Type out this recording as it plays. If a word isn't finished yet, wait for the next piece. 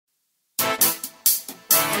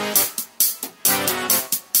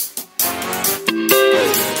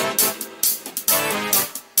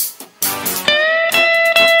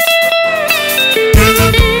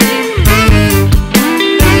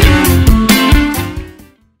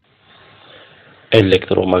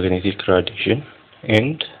electromagnetic radiation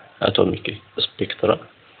and atomic spectra.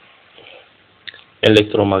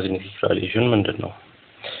 Electromagnetic radiation ምንድነው?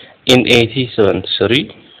 In 1873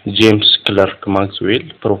 James Clerk Maxwell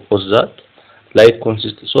proposed that light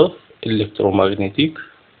consists of electromagnetic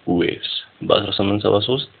waves.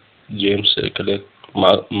 በ1873 ጄምስ ክለርክ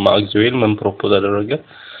ማክስዌል ምን ፕሮፖዝ አደረገ?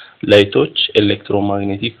 ላይቶች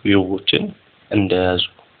ኤሌክትሮማግኔቲክ ዌቮችን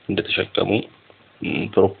እንደተሸከሙ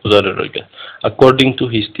ፕሮፖዝ አደረገ. According to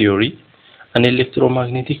his theory, an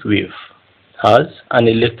electromagnetic wave has an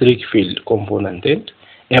electric field component and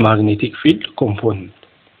a magnetic field component.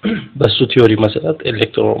 በሱ ቲዮሪ መሰረት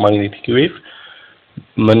ኤሌክትሮማግኔቲክ ዌቭ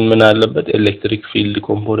ምን አለበት? ኤሌክትሪክ ፊልድ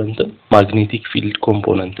ኮምፖነንት ማግኔቲክ ፊልድ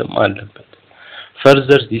ኮምፖነንት አለበት.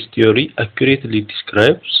 Further, this theory accurately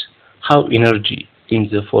describes how energy in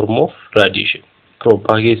the form of radiation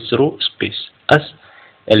propagates through space as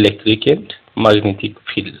electric and magnetic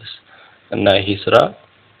fields. እና ይሄ ስራ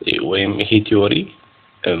ወይም ይሄ ቲዮሪ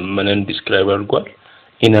ምንን ዲስክራይብ አድርጓል?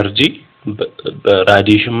 ኢነርጂ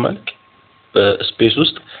በራዲዬሽን መልክ በስፔስ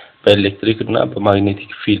ውስጥ በኤሌክትሪክ እና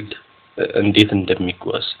በማግኔቲክ ፊልድ እንዴት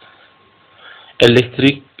እንደሚጓዝ.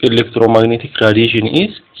 Electromagnetic radiation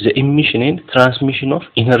is the emission and transmission of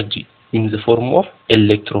energy in the form of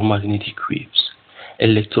electromagnetic waves.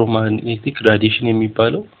 Electromagnetic radiation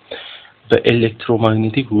የሚባለው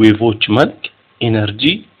በኤሌክትሮማግኔቲክ ዌቮች መልክ ኤነርጂ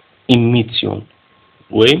ኢሚት ሲሆን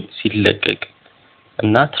ወይም ሲለቀቅ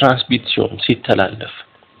እና ትራንስሚት ሲሆን ሲተላለፍ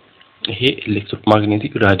ይሄ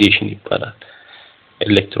ኤሌክትሮማግኔቲክ ራዲዬሽን ይባላል.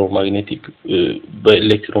 ኤሌክትሮማግኔቲክ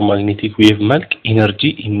በኤሌክትሮማግኔቲክ ዌቭ መልክ ኤነርጂ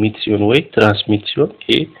ኢሚት ሲሆን ወይ ትራንስሚት ሲሆን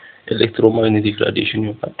ይሄ ኤሌክትሮማግኔቲክ ራዲዬሽን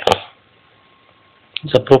ይባላል.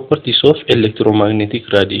 The properties of electromagnetic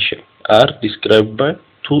radiation are described by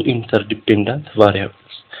two interdependent variables.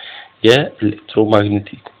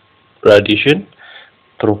 የኤሌክትሮማግኔቲክ ራዲዬሽን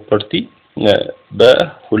ፕሮፐርቲ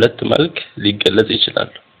በሁለት መልክ ሊገለጽ ይችላል.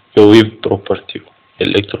 የዌቭ ፕሮፐርቲው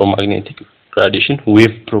ኤሌክትሮማግኔቲክ ራዲዬሽን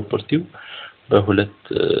ዌቭ ፕሮፐርቲው በሁለት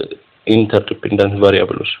ኢንተርዲፔንደንት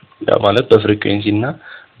ቫሪያብሎች ያ ማለት በፍሪኩዌንሲ እና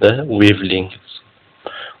በዌቭ ሌንግዝ።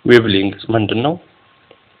 ዌቭ ሌንግዝ ምንድነው?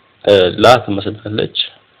 ላ ትመስላለች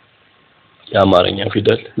የአማርኛ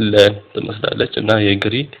ፊደል ለ ትመስላለች እና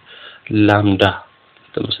የግሪክ ላምዳ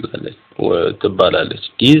ትመስላለች ትባላለች.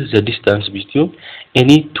 is the distance between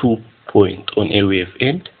any two point on a wave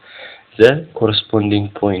and the corresponding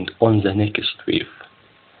point on the next wave.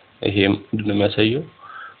 ይሄ ምንድነው የሚያሳየው?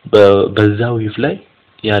 በዛ ዌቭ ላይ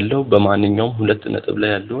ያለው በማንኛውም ሁለት ነጥብ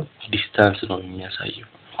ላይ ያለው ዲስታንስ ነው የሚያሳየው።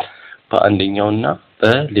 በአንደኛውና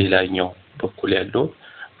በሌላኛው በኩል ያለው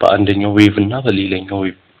በአንደኛው ዌቭ እና በሌላኛው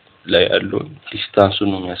ዌቭ ላይ ያለው ዲስታንሱ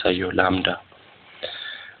ነው የሚያሳየው ላምዳ.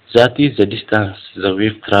 That is the distance the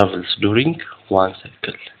wave travels during one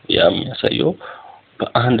cycle. ያ የሚያሳየው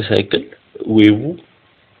በአንድ ሳይክል ዌቭ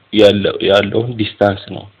ያለው ዲስታንስ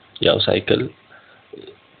ነው። ያው ሳይክል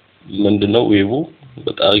ምንድነው? ዌቭ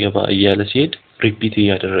በጣም ገባ እያለ ሲሄድ ሪፒት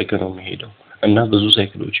እያደረገ ነው የሚሄደው እና ብዙ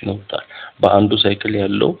ሳይክሎች ይኖሩታል። በአንዱ ሳይክል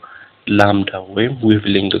ያለው ላምዳ ወይም ዌቭ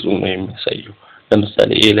ሌንግዝ ነው የሚያሳየው። ለምሳሌ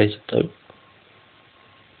ኤ ላይ ስታዩ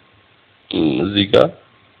እዚህ ጋር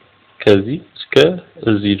ከዚህ እስከ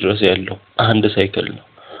እዚህ ድረስ ያለው አንድ ሳይክል ነው።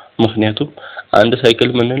 ምክንያቱም አንድ ሳይክል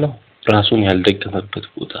ምን ነው? ራሱን ያልደገመበት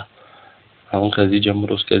ቦታ። አሁን ከዚህ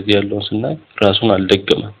ጀምሮ እስከዚህ ያለው ስናይ ራሱን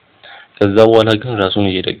አልደገመም። ከዛ በኋላ ግን ራሱን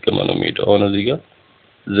እየደገመ ነው የሚሄደው። አሁን እዚህ ጋር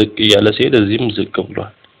ዝቅ እያለ ሲሄድ እዚህም ዝቅ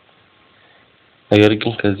ብሏል። ነገር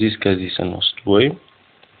ግን ከዚህ እስከዚህ ስንወስድ ወይም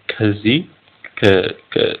ከዚህ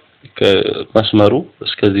ከመስመሩ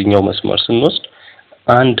እስከዚህኛው መስመር ስንወስድ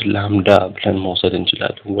አንድ ላምዳ ብለን መውሰድ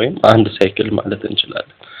እንችላለን ወይም አንድ ሳይክል ማለት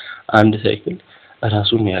እንችላለን። አንድ ሳይክል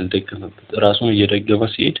ራሱን ያልደገመበት ራሱን እየደገመ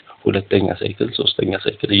ሲሄድ ሁለተኛ ሳይክል ሶስተኛ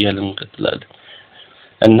ሳይክል እያልን እንቀጥላለን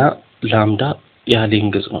እና ላምዳ ያ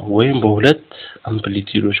ሌንግዝ ነው ወይም በሁለት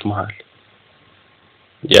አምፕሊቲዩዶች መሃል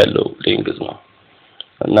ያለው ሌንግዝ ነው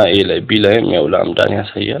እና ኤ ላይ ቢ ላይም ያው ላምዳን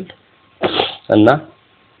ያሳያል እና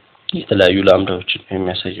የተለያዩ ላምዳዎችን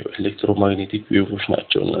የሚያሳየው ኤሌክትሮማግኔቲክ ዌቮች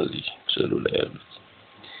ናቸው እነዚህ ስዕሉ ላይ ያሉት።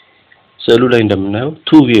 ስዕሉ ላይ እንደምናየው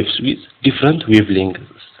two waves with different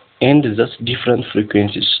wavelengths and thus different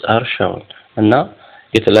frequencies are shown እና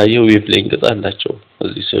የተለያየ wavelength አላቸው።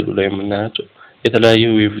 እዚህ ስዕሉ ላይ የምናያቸው የተለያየ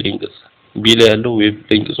wavelength ቢ ላይ ያለው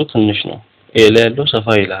wavelength ትንሽ ነው፣ ኤ ላይ ያለው ሰፋ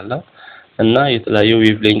ይላል እና የተለያየ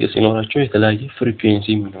wavelength ሲኖራቸው የተለያየ ፍሪኩዌንሲ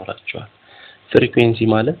ይኖራቸዋል። ፍሪኩዌንሲ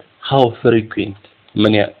ማለት how frequent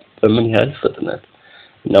በምን ያህል ፍጥነት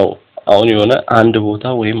ነው። አሁን የሆነ አንድ ቦታ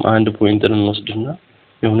ወይም አንድ ፖይንትን እንወስድና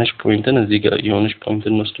የሆነች ፖይንትን እዚህ ጋር የሆነች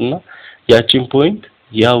ፖይንትን እንወስድና ያቺን ፖይንት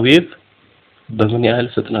ያ ዌቭ በምን ያህል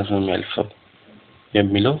ፍጥነት ነው የሚያልፈው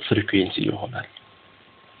የሚለው ፍሪኩዌንሲ ይሆናል።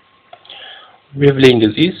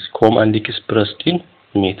 wavelength is commonly expressed in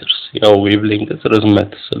meters ያው wavelength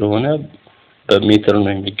ርዝመት ስለሆነ በሜትር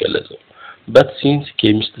ነው የሚገለጸው but since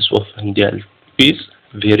chemists often deal with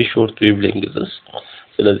very short wavelengths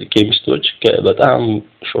ስለዚህ ኬሚስቶች በጣም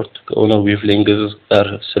ሾርት ከሆነ wavelengths ጋር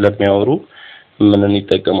ስለሚያወሩ ምንን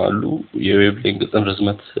ይጠቀማሉ የዌቭሌንግዝን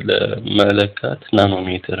ርዝመት ለመለካት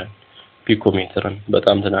ናኖሜትርን ፒኮሜትርን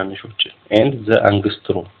በጣም ትናንሾች and the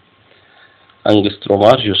angstrom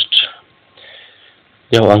are used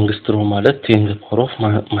ያው angstrom ማለት 10 to the power of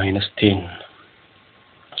 -10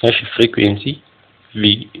 እሺ frequency v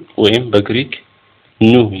ወይም በግሪክ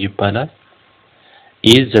nu ይባላል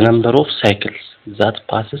is the number of cycles that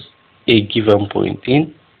passes a given point in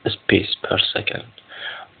space per second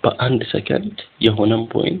በአንድ ሰከንድ የሆነን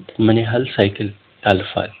ፖይንት ምን ያህል ሳይክል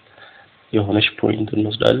ያልፋል የሆነች ፖይንት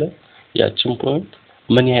እንወስዳለን ያችን ፖይንት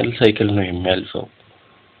ምን ያህል ሳይክል ነው የሚያልፈው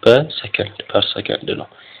በሰከንድ ፐር ሰከንድ ነው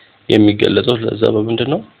የሚገለጸው ለዛ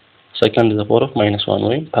በምንድነው ሰከንድ ዘ ፓወር ኦፍ -1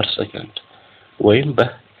 ወይም ፐር ሰከንድ ወይም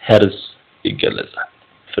በሄርዝ ይገለጻል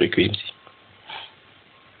ፍሪኩዌንሲ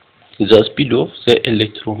the speed of the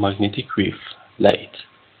electromagnetic wave light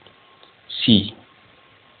c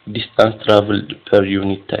distance traveled per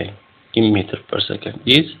unit time in meter per second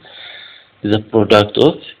is the product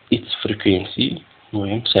of its frequency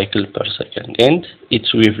when cycle per second and its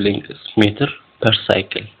wavelength meter per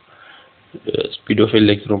cycle speed of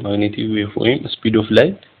electromagnetic wave when speed of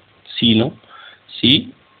light c no c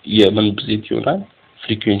የምን ብዜት ይሆናል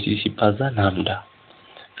frequency ሲባዛ lambda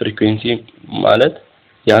frequency ማለት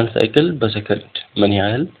ያን ሳይክል በሰከንድ ምን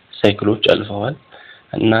ያህል ሳይክሎች አልፈዋል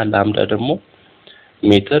እና lambda ደግሞ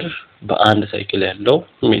ሜትር በአንድ ሳይክል ያለው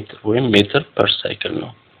ሜትር ወይም ሜትር ፐር ሳይክል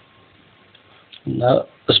ነው እና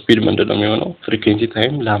ስፒድ ምንድነው የሚሆነው ፍሪኩዌንሲ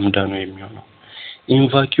ታይም ላምዳ ነው የሚሆነው in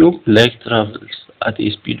vacuum light travels at a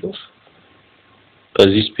speed of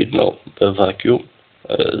በዚህ ስፒድ ነው በቫኪዩም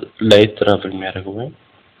ላይት ትራቨል የሚያደርገው ወይ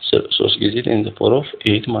 3 ጊዜ 10 to the power of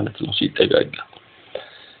 8 ማለት ነው ሲጠጋጋ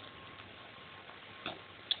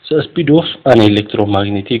the speed of an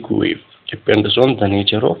electromagnetic wave depends on the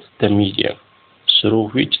nature of the medium through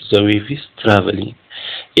which the wave is traveling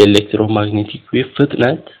electromagnetic wave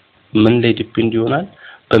ፍጥነት ምን ላይ ዲፔንድ ይሆናል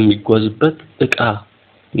በሚጓዝበት እቃ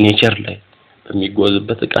ኔቸር ላይ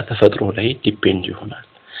በሚጓዝበት እቃ ተፈጥሮ ላይ ዲፔንድ ይሆናል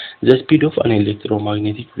the speed of an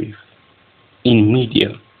electromagnetic wave in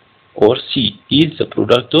medium or c is the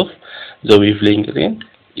product of the wavelength and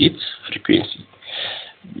its frequency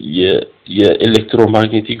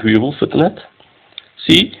የኤሌክትሮማግኔቲክ ዌቭ ፍጥነት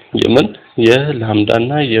ሲ የምን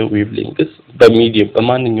የላምዳና የዌቭሌንግዝ በሚዲየም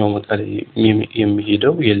በማንኛውም መጠን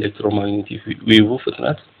የሚሄደው የኤሌክትሮማግኔቲክ ዌቭ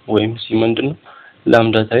ፍጥነት ወይም ሲ ምንድነው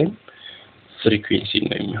ላምዳ ታይም ፍሪኩዌንሲ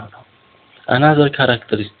ነው የሚሆነው another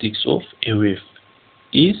characteristics of a wave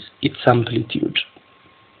is its amplitude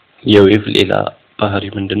የዌቭ ሌላ ባህሪ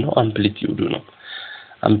ምንድነው አምፕሊቲዩዱ ነው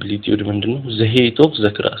amplitude ምንድነው the height of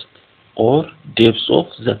the crust or depth of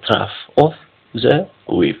the trough of the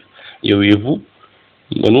wave የዌቭ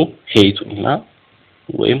ምኑ ሄይቱና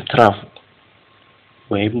ወይም ትራፉ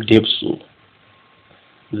ወይም ዴፕሱ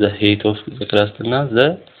the height of the crust እና the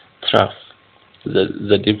trough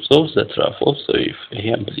the depth of the trough of the wave ይሄ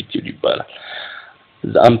amplitude ይባላል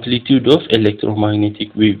the amplitude of electromagnetic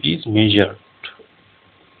wave is measure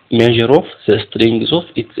of the strength of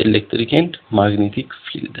its electric and magnetic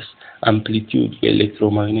fields amplitude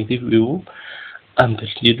electromagnetic wave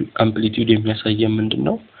amplitude የሚያሳየው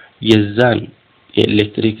ምንድነው የዛን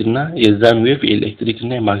የኤሌክትሪክ እና የዛን ዌቭ ኤሌክትሪክ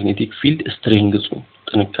እና የማግኔቲክ ፊልድ ስትሬንግዙ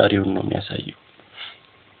ጥንካሬውን ነው የሚያሳየው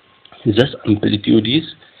this amplitude is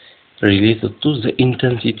related to the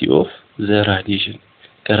intensity of the radiation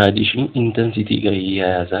ከራዲሽን ኢንተንሲቲ ጋር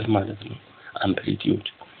ይያያዛል ማለት ነው amplitude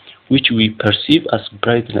which we perceive as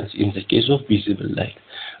brightness in the case of visible light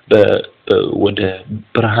ወደ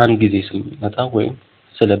ብርሃን ጊዜ ስንመጣ ወይም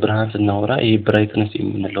ስለ ብርሃን ስናወራ ይሄ ብራይትነስ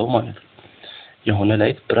የምንለው ማለት ነው የሆነ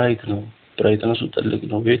ላይት ብራይት ነው ብራይትነሱ ትልቅ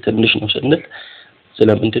ነው ወይ ትንሽ ነው ስንል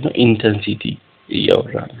ስለምንድነው ኢንተንሲቲ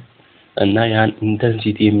ያወራል እና ያን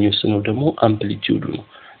ኢንተንሲቲ የሚወስነው ደግሞ አምፕሊቲዩዱ ነው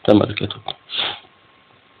ተመልከቱ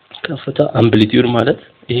ከፍታ አምፕሊቲዩድ ማለት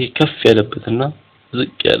ይሄ ከፍ ያለበትና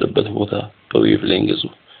ዝቅ ያለበት ቦታ በዌቭ ሌንግዙ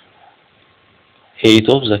height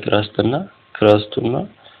of the crust እና crustና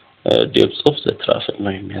depth of the trough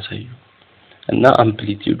ነው የሚያሳየው እና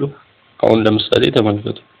አምፕሊቲዩዱ አሁን ለምሳሌ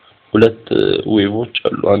ተመልከቱ ሁለት ዌቮች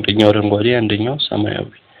አሉ አንደኛው አረንጓዴ አንደኛው ሰማያዊ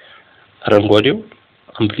አረንጓዴው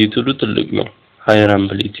አምፕሊቲዩዱ ትልቅ ነው ሃየር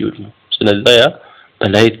አምፕሊቲዩድ ነው ስለዚህ ያ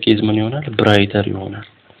በላይት ኬዝ ምን ይሆናል ብራይተር ይሆናል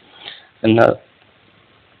እና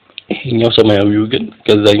ይሄኛው ሰማያዊው ግን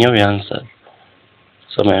ከዛኛው ያንሳል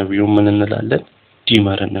ሰማያዊው ምን እንላለን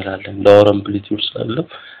ዲመር እንላለን ሎወር አምፕሊቲዩድ ስላለው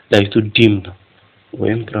ላይቱ ዲም ነው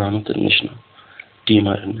ወይም ብርሃኑ ትንሽ ነው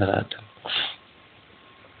ዲመር እንላለን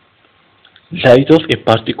light of a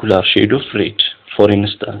particular shade of red for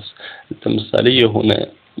instance ለምሳሌ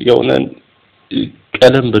የሆነ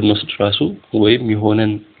ቀለም ብንወስድ ራሱ ወይም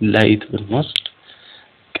የሆነን ላይት ብንወስድ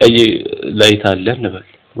ቀይ ላይት አለ እንበል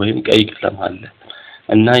ወይም ቀይ ቀለም አለ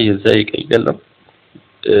እና የዛ ቀይ ቀለም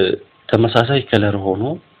ተመሳሳይ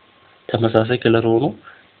ከለር ሆኖ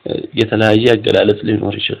የተለያየ አገላለጽ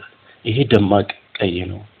ሊኖር ይችላል ይሄ ደማቅ ቀይ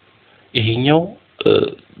ነው ይሄኛው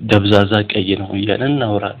ደብዛዛ ቀይ ነው እያለን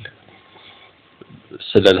እናወራለን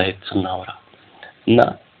ስለ ላይት ስናወራ እና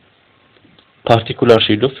particular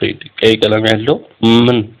shade of red ቀይ ቀለም ያለው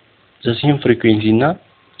ምን the same frequency እና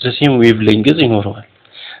the same wavelength ይኖረዋል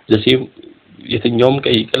the same የትኛውም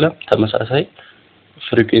ቀይ ቀለም ተመሳሳይ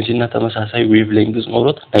frequency እና ተመሳሳይ wavelength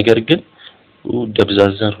ኖሮት ነገር ግን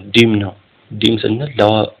ደብዛዛ ዲም ነው ዲም ስንል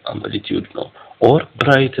low amplitude ነው or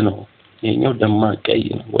bright ነው ይሄኛው ደማቅ ቀይ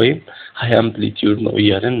ነው ወይም high amplitude ነው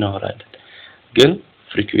እያለን እናወራለን ግን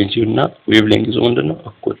frequency እና wavelength ምንድነው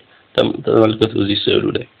እኩል ተመልከቱ እዚህ ስዕሉ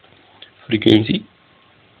ላይ frequency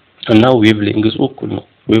እና wavelength እኩል ነው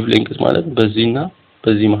wavelength ማለት በዚህና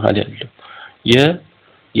በዚህ መሃል ያለው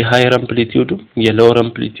የhigher amplitude የlower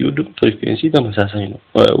amplitude frequency ተመሳሳይ ነው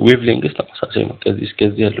wavelength ተመሳሳይ ነው ከዚህ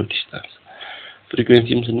እስከዚህ ያለው ዲስታንስ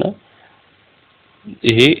frequency ምንድነው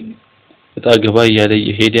ይሄ ተጣገባ ያለ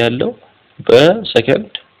ይሄድ ያለው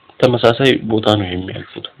በሰከንድ ተመሳሳይ ቦታ ነው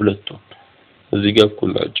የሚያልፉት ሁለቱም እዚህ ጋር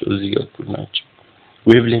እኩል ናቸው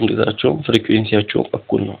wavelengthቸው frequencyቸው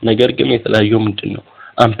እኩል ነው ነገር ግን የተለያዩ ምንድነው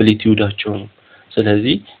amplitudeቸው ነው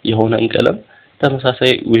ስለዚህ የሆነን ቀለም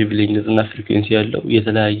ተመሳሳይ wavelength እና frequency ያለው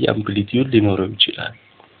የተለያየ amplitude ሊኖረው ይችላል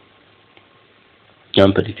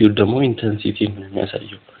amplitude ደግሞ intensity ምን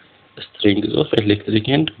የሚያሳየው strength of electric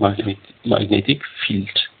and magnetic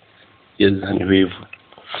field የዛን wave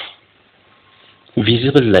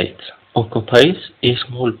visible light occupies a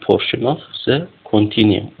small portion of the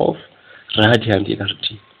continuum of radiant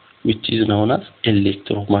energy which is known as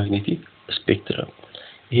electromagnetic spectrum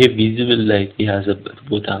ይሄ visible light የያዘበት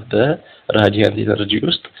ቦታ በራዲያንት ኤነርጂ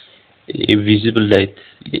ውስጥ visible light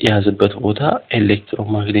የያዘበት ቦታ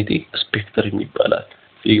electromagnetic spectrum ይባላል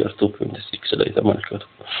ፊገር 2.6 ላይ ተመልከቱ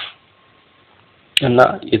እና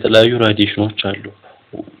የተለያዩ ራዲዬሽኖች አሉ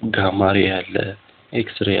ጋማ ሬ አለ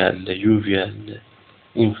ኤክስ ሬ አለ ዩቪ አለ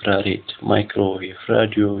ኢንፍራሬድ ማይክሮዌቭ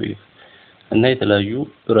ራዲዮ ዌቭ እና የተለያዩ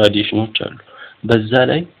ራዲዬሽኖች አሉ በዛ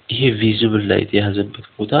ላይ ይሄ ቪዚብል ላይት የያዘበት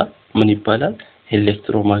ቦታ ምን ይባላል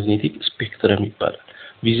ኤሌክትሮማግኔቲክ ስፔክትረም ይባላል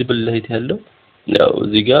ቪዚብል ላይት ያለው ያው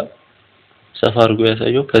እዚህ ጋር ሰፋ አድርጎ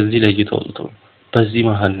ያሳየው ከዚህ ላይ እየተወጣው በዚህ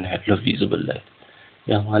መሃል ነው ያለው ቪዚብል ላይት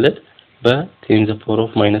ያ ማለት በ10 the power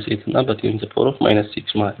of -8 እና በ10 the power of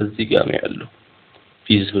 -6 ማለት እዚህ ጋር ነው ያለው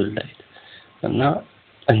ቪዚብል ላይት እና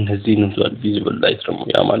እነዚህ ነው ቪዚብል ላይት ደግሞ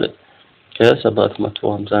ያ ማለት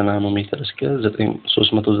ከ750 ናኖሜትር እስከ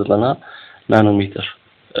 390 ናኖሜትር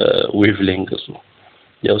ዌቭሌንግዝ ነው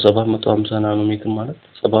ያው 750 ናኖሜትር ማለት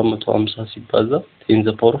 750 ሲባዛ 10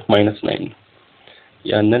 the power of -9 ነው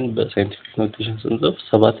ያንን በሳይንቲፊክ ኖቴሽን ስንጽፍ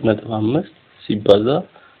 7.5 ሲባዛ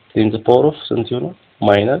 10 the power of ስንት ይሆናል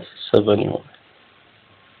 -7 ይሆናል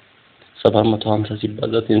 750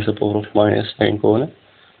 ሲባዛ 10 the power of -9 ከሆነ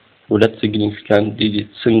ሁለት ሲግኒፊካንት ዲጂት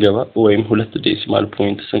ስንገባ ወይም ሁለት ዴሲማል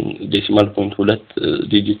ፖይንት ሁለት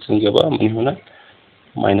ዲጂት ስንገባ ምን ይሆናል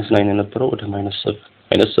 -9 የነበረው ወደ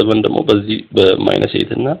 -7 ደግሞ በዚህ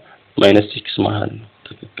በ-8 እና -6 መሃል ነው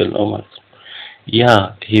ትክክል ነው ማለት ነው ያ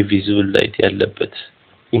ይሄ ቪዚብል ላይት ያለበት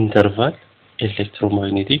ኢንተርቫል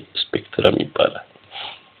ኤሌክትሮማግኔቲክ ስፔክትረም ይባላል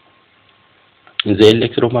the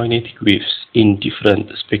electromagnetic waves in different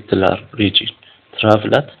spectral regions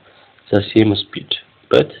travel at the same speed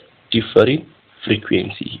but differing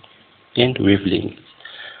frequency and wavelength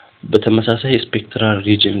በተመሳሳይ ስፔክትራል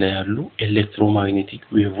ሪጅን ላይ ያሉ ኤሌክትሮማግኔቲክ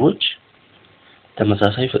ዌቮች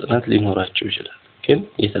ተመሳሳይ ፍጥነት ሊኖራቸው ይችላል ግን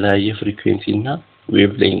የተለያየ ፍሪኩዌንሲ እና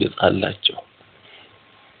ዌቭሌንግዝ አላቸው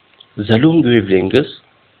the long wavelengths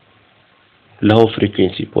low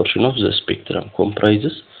frequency portion of the spectrum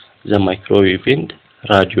comprises the microwave and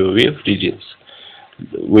radio wave regions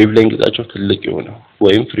wavelengthቸው ትልቅ የሆነው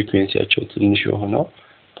ወይም ፍሪኩዌንሲያቸው ትንሽ የሆነው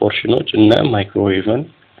ፖርሽኖች እና ማይክሮዌቭን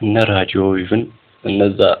እና ራዲዮ ዌቭን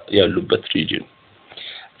እነዛ ያሉበት region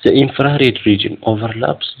the infrared region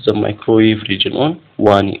overlaps the microwave region on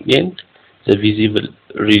one end the visible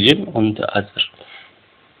region on the other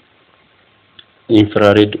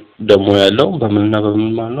infrared ደግሞ ያለው በምን ማለት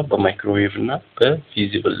ነው በማይክሮዌቭ እና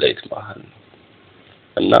በቪዚብል ላይት መሃል ነው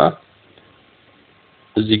እና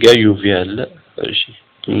እዚህ ጋር ዩቪ አለ እሺ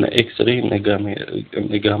እና ኤክስ ሬይ እና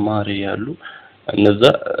ጋማ ሬ ያሉ እነዛ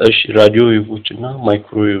እሺ ራዲዮ ዌቮች እና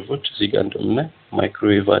ማይክሮዌቮች እዚህ ጋር እንደምናይ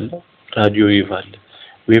ማይክሮዌቭ አለ ራዲዮ ዌቭ አለ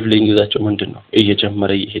ዌቭ ሌንግዛቸው ምንድነው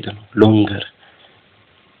እየጨመረ እየሄደ ነው ሎንገር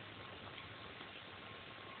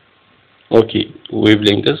ኦኬ ዌቭ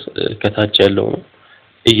ሌንግዝ ከታች ያለው ነው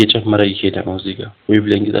እየጨመረ እየሄደ ነው እዚህ ጋር ዌቭ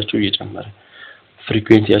ሌንግዛቸው እየጨመረ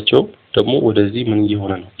ፍሪኩዌንሲያቸው ደግሞ ወደዚህ ምን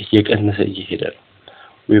እየሆነ ነው እየቀነሰ እየሄደ ነው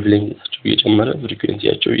ዌቭ ሌንግዛቸው እየጨመረ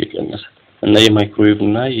ፍሪኩዌንሲያቸው እየቀነሰ እና የማይክሮዌቭ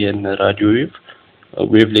እና የራዲዮ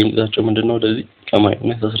ዌቭ ሌንግዛቸው ምንድነው ወደዚህ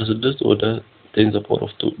ከማይነስ 16 ወደ 10 the power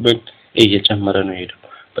of 2 እየጨመረ ነው ሄደው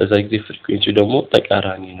በዛ ጊዜ ፍሪኩዌንሲው ደግሞ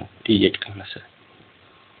ተቃራኒ ነው እየቀነሰ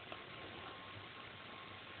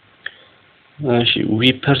we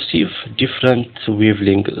perceive different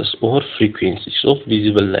wavelengths or frequencies of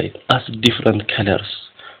visible light as different colors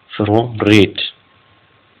from red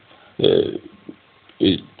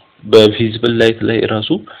በቪዚብል ላይት ላይ ራሱ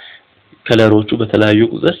ከለሮቹ በተለያዩ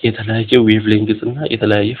ቁጥር የተለያየ ዌቭሌንግዝ እና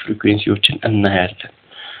የተለያየ ፍሪኩዌንሲዎችን እናያለን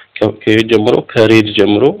ከሬድ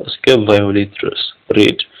ጀምሮ እስከ ቫዮሌት ድረስ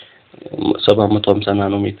ሬድ 750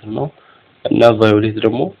 ናኖሜትር ነው እና ቫዮሌት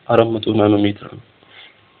ደግሞ 400 ናኖሜትር ነው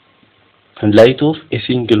light of a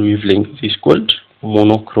single wavelength is called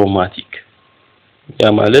monochromatic ያ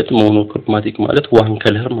ማለት monochromatic ማለት one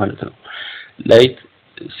color ማለት ነው light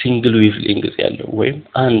single wavelength ያለው ወይም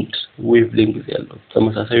አንድ wavelength ያለው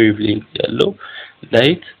ተመሳሳይ wavelength ያለው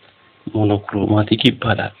light monochromatic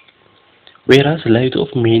ይባላል whereas light of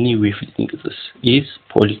many wavelengths is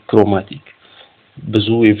polychromatic ብዙ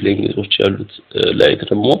wavelengths ያሉት light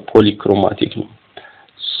ደግሞ polychromatic ነው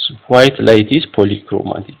white light is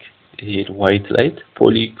polychromatic ይሄ white light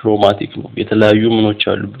polychromatic ነው የተለያዩ ምኖች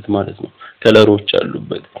አሉበት ማለት ነው ከለሮች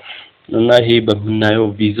አሉበት እና ይሄ በመናየው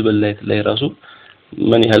ቪዚብል ላይት ላይ ራሱ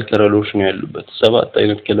ምን ያህል ከለሮች ነው ያሉበት ሰባት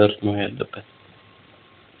አይነት ከለር ነው ያለበት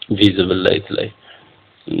ቪዚብል ላይት ላይ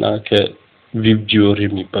እና ከቪብጂዮር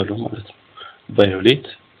የሚባለው ማለት ነው ቫዮሌት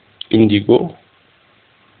ኢንዲጎ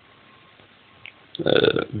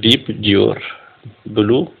ቪብጂዮር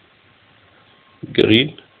ብሉ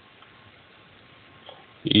ግሪን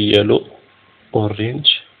yellow orange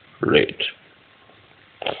red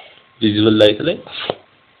visible light ላይ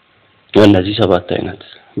እነዚህ ሰባት አይነት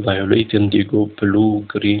violet indigo blue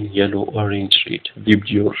green yellow orange red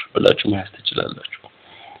vibreur ብላችሁ ማየት ትችላላችሁ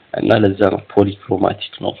እና ለዛ ነው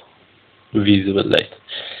polychromatic ነው visible light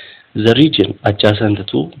the region adjacent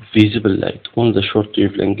to visible light on the short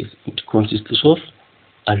wavelength consists of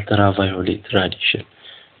ultraviolet radiation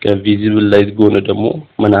ከቪዚብል ላይት ጎን ደግሞ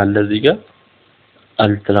ምን አለ እዚህ ጋር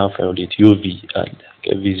ultraviolet UV አለ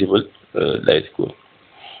ከቪዚብል ላይት ጎን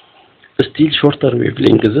still shorter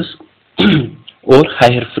wavelengths or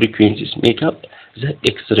higher frequencies make up the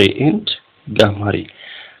X-ray and gamma ray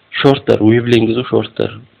shorter wavelengths shorter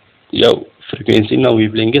ያው frequency እና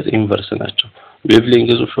wavelength inverse ናቸው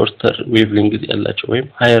wavelengths shorter wavelength ያላቸው ወይም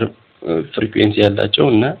higher frequency ያላቸው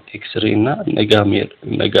እና X-ray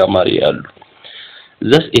እና gamma ray አሉ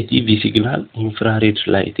Thus, a TV signal, infrared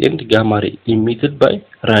light, and gamma ray emitted by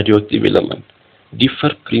radioactive element differ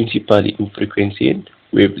principally in frequency and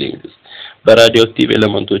wavelengths. በራዲዮአክቲቭ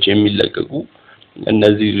ኤሌመንቶች የሚለቀቁ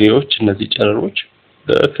እነዚህ ሬዎች እነዚህ ጨረሮች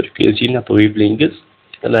በፍሪኩዌንሲ እና በዌቭሌንግዝ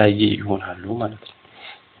የተለያየ ይሆናሉ ማለት ነው።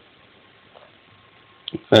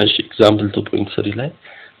 እሺ ኤግዛምፕል 2.3 ላይ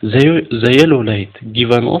the yellow light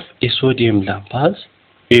given off a sodium lamp has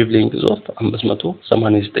wavelength of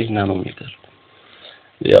 589 ናኖሜትር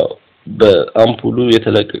ያው በአምፑሉ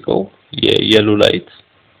የተለቀቀው የየሎ ላይት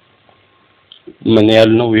ምን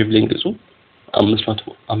ያህል ነው ዌቭሌንግዙ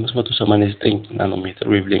 589 ናኖሜትር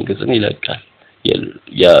ዌቭሌንግዝን ይለቃል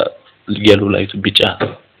የየሎ ላይቱ ቢጫ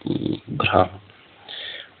ብርሃን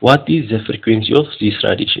what is the frequency of this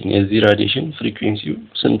radiation የዚህ ራዲዬሽን ፍሪኩዌንሲው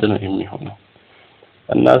ስንት ነው የሚሆነው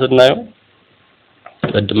እና ስናየው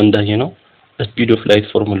ቀድም እንዳየነው speed of light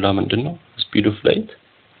ፎርሙላ ምንድነው speed of light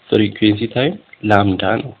frequency time ላምዳ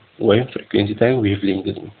ነው ወይም frequency time wavelength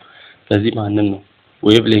ነው ስለዚህ ማንን ነው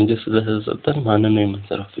wavelength ስለተሰጠን ማንን ነው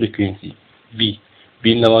የምንሰራው frequency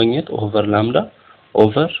v ለማግኘት over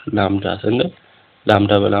lambda ስንል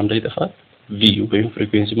ላምዳ በላምዳ ይጠፋል v ወይም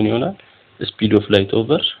frequency ምን ይሆናል speed of light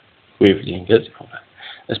over wavelength ይሆናል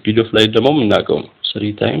speed of light ደግሞ ምናቀው ነው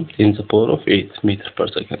 3 times 10 the power of 8 meter per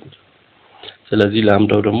second ስለዚህ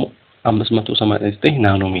ላምዳው ደግሞ 589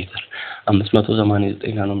 ናኖሜትር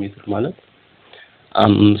 589 ናኖሜትር ማለት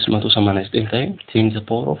 589 ታይም 10 the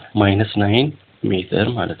power of -9 ሜትር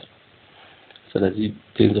ማለት ነው ስለዚህ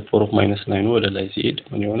 10 the power of -9 ወደ ላይ ሲሄድ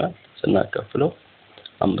ምን ይሆናል ስናካፍለው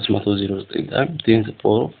 509 ታይም 10 the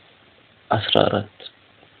power of 14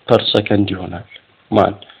 per second ይሆናል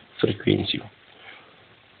ማን ፍሪኩዌንሲው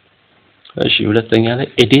እሺ ሁለተኛ ላይ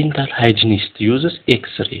a dental hygienist uses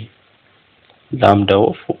x-ray lambda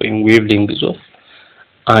of wavelength of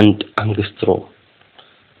and angstrom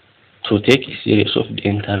to take a series of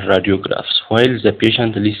dental radiographs while the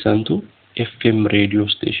patient listens to FM radio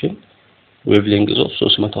station wavelength of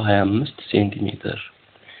 325 cm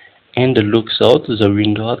and looks out the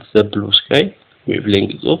window at the blue sky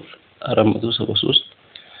wavelength of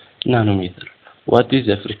 473 nanometer. What is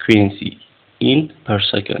the frequency in per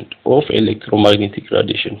second of electromagnetic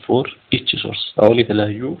radiation for each source? አሁን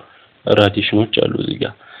የተለያዩ ራዲሽኖች አሉ እዚህ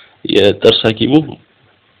ጋር የጥርስ ሐኪሙ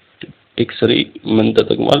ኤክስሬ ምን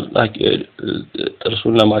ተጠቅሟል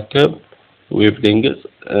ጥርሱን ለማከብ ዌቭሌንግዝ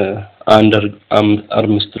አንደር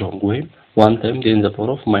አርምስትሮንግ ወይም 1 time 10 to the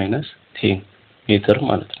power of minus 10 ሜትር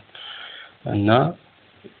ማለት ነው እና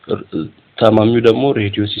ታማሚው ደግሞ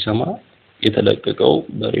ሬዲዮ ሲሰማ የተለቀቀው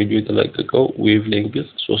በሬዲዮ የተለቀቀው ዌቭሌንግዝ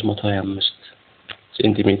 325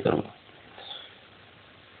 ሴንቲሜትር ነው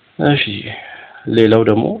እሺ ሌላው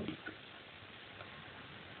ደግሞ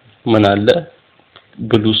ምን አለ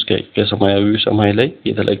ብሉ ስካይ ከሰማያዊው ሰማይ ላይ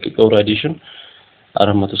የተለቀቀው ራዲሽን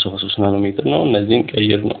 473 ናኖሜትር ነው እነዚህን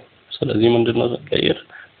ቀይር ነው ስለዚህ ምንድነው ቀይር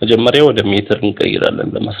መጀመሪያ ወደ ሜትር እንቀይራለን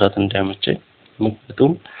ለመስራት እንዳይመቸኝ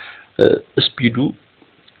ምክንያቱም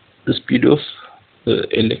speed of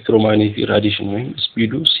electromagnetic radiation ወይም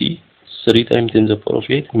speed c 3 times 10 to the power of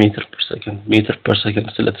 8 meter per second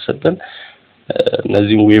ስለተሰጠን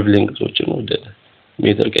እነዚህ ዌቭሌንግዞችን ወደ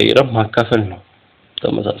ሜትር ቀይረን ማካፈል ነው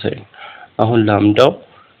ተመሳሳይ ነው አሁን ላምዳው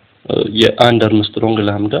የአንድ አርምስትሮንግ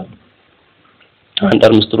ላምዳ አንድ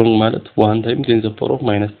አርምስትሮንግ ማለት 1 time 10 to the power of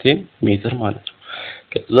minus 10 ሜትር ማለት ነው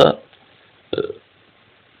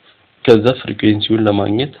ከዛ ፍሪኩዌንሲውን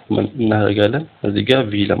ለማግኘት ምን እናደርጋለን እዚህ ጋር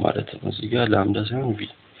v ለማለት ነው እዚህ ጋር ላምዳ ሳይሆን v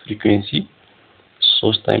ፍሪኩዌንሲ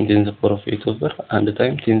 3 times 10 to the power of 8 over 1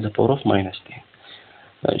 time 10 to the power of minus 10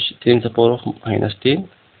 እሺ 10 to the power of minus 10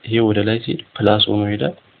 ይሄ ወደ ላይ ሲል ፕላስ ሆኖ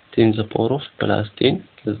ይሄዳል 10 to the power of plus 10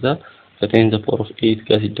 ከዛ 10 to the power of 8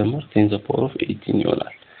 ጋር ሲደመር 10 to the power of 18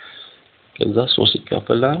 ይሆናል ከዛ 3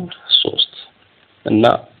 ይካፈላል 3 እና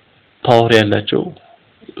ፓወር ያላቸው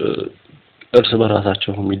እርስ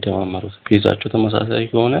በራሳቸው የሚደማመሩት ፔዛቸው ተመሳሳይ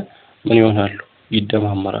ከሆነ ምን ይሆናሉ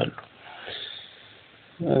ይደማመራሉ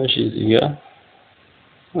እሺ እዚህ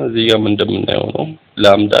ጋር ምን እንደምናየው ነው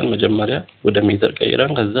ላምዳን መጀመሪያ ወደ ሜትር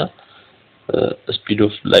ቀይረን ከዛ ስፒድ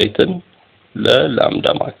ኦፍ ላይትን ለላምዳ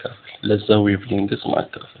ማካፈል ለዛ ዌቭሌንግዝ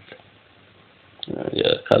ማካፈል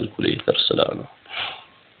የካልኩሌተር ስላለው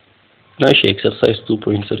እሺ ኤክሰርሳይዝ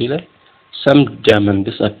 2.3 ላይ some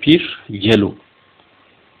diamonds appear yellow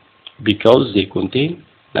because they contain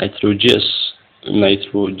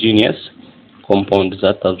nitrogenous compounds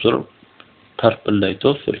that absorb purple light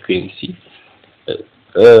of frequency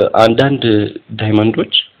አንዳንድ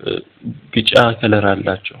ዳይመንዶች ቢጫ ከለር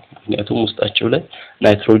አላቸው ምክንያቱም ውስጣቸው ላይ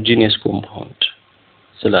nitrogenous compound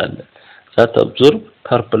ስላለ that absorb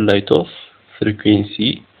purple light of frequency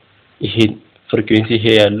ይሄ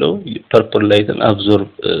ያለው purple lightን absorb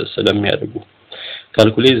ስለሚያደርጉ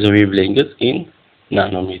calculate the wavelength in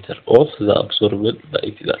nanometer of the absorbed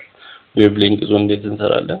light ይላል wavelength ዞን እንዴት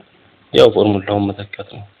እንሰራለን ያው ፎርሙላውን መተካት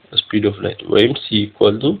ነው speed of light ወይም c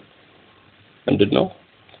 = ምንድነው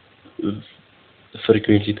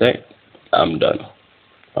frequency time lambda ነው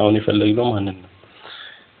አሁን የፈለግነው ማንን ነው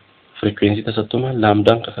frequency ተሰጥቶናል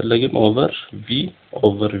lambda ከፈለግን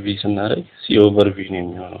over v ስናደርግ c over v ነው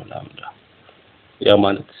የሚሆነው lambda ያ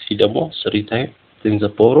ማለት c ደግሞ 3 times 10 to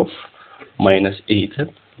the power of minus 8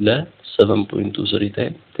 ለ7.23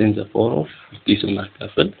 times 10 to the power of 50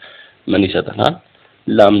 ስናካፍል ምን ይሰጠናል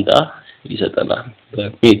ላምዳ ይሰጠናል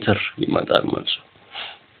በሜትር ይመጣል ማለት ነው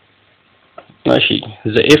እሺ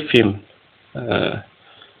the FM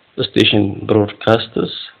station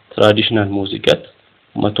broadcasts traditional music at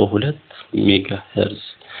 102 megahertz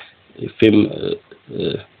FM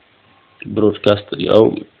broadcast ያው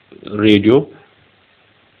ሬዲዮ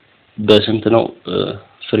በስንት ነው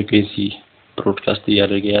ፍሪኩዌንሲ ብሮድካስት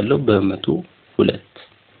እያደረገ ያለው በ102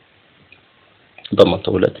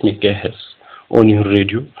 megahertz on your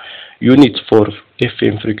radio unit for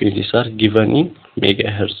FM frequencies are given in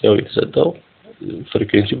megahertz ያው የተሰጠው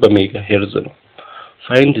ፍሪኩዌንሲ በሜጋሄርዝ ነው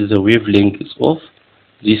find the wavelengths of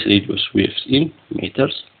these radio waves in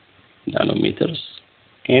meters nanometers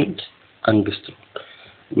and angstrom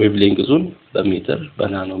wavelengths በሜትር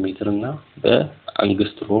በናኖሜትር እና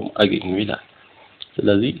በአንግስትሮም አገኙ ይላል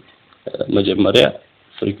ስለዚህ መጀመሪያ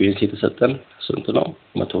ፍሪኩዌንሲ የተሰጠን ስንት ነው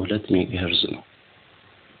 102 ሜጋሄርዝ ነው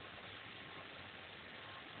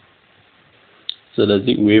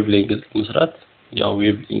ስለዚህ ዌቭሌንግዝ መስራት ያው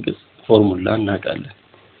ዌቭሌንግዝ ፎርሙላ እናውቃለን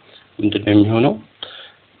ምንድነው የሚሆነው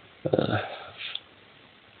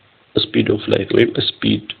speed of light ወይም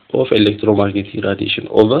speed of electromagnetic radiation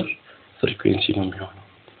over frequency ነው የሚሆነው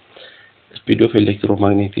speed of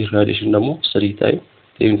electromagnetic radiation ደግሞ 3 times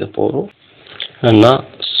 10 to the power of እና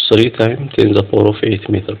 3 times 10 to the power of 8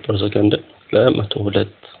 meter per second ለ102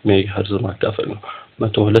 ሜጋሄርዝ ማካፈል ነው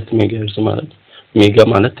 102 ሜጋሄርዝ ማለት ሜጋ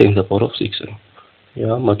ማለት 10 to the power of 6 ነው ያ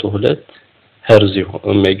 102 ሄርዝ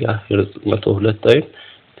ይሆናል ሜጋሄርዝ 102 times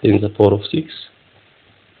 10 to the power of 6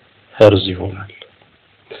 ሄርዝ ይሆናል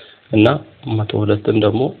እና 102ን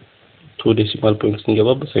ደግሞ 2 decimal points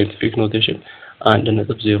እንገባበት scientific notation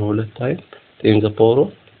 1.02 times 10 to the power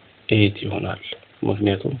of 8 ይሆናል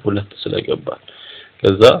ምክንያቱም 2 ስለገባ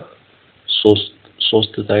ከዛ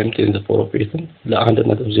 3 times 10 to the power of 8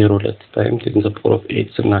 ለ1.02 times 10 to the power of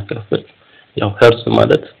 8 ስናካፍል ያው ሄርዝ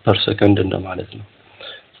ማለት per second እንደማለት ነው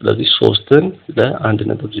ስለዚህ 3ን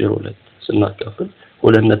ለ1.02 ስናካፍል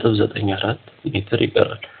 2.94 ሜትር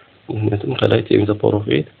ይቀራል ምክንያቱም ከላይ 10 to the power of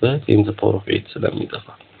 8 በ10 to the power of 8 ስለሚጠፋ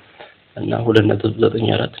እና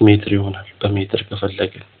 2.94 ሜትር ይሆናል በሜትር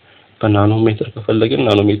ከፈለግን በናኖሜትር ከፈለግን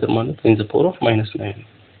ናኖሜትር ማለት 10 to the power of -9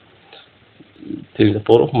 10 to the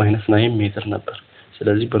power of -9 ሜትር ነበር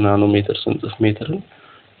ስለዚህ በናኖሜትር ስንጽፍ ሜትርን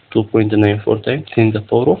 2.94 times 10 to the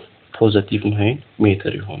power of +9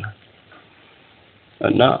 ሜትር ይሆናል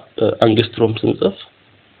እና አንግስትሮም ስንጽፍ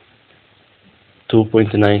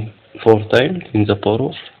 2.94 times 10 to the power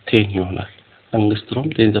of 10 ይሆናል አንግስትሮም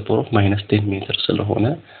 10 to the power of -10 ሜትር ስለሆነ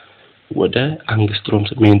ወደ አንግስትሮም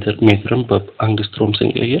ሜትርን በአንግስትሮም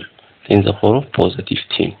ስንቀይር 10 to the power of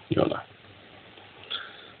 +10 ይሆናል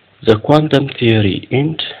The quantum theory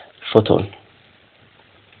and photon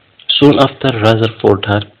Soon after Rutherford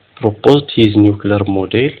had proposed his nuclear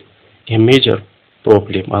model a major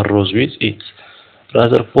problem arose with it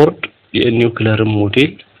Rutherford የኒውክሌር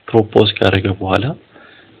ሞዴል ፕሮፖዝ ካደረገ በኋላ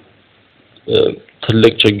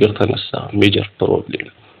ትልቅ ችግር ተነሳ major problem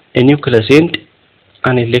a nucleus and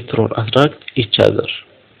an electron attract each other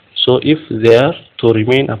so if they are to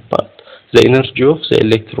remain apart the energy of the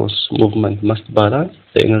electrons movement must balance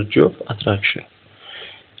the energy of attraction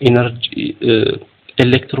energy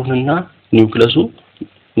electron እና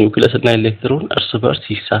ኒውክለስ እና ኤሌክትሮን እርስ በርስ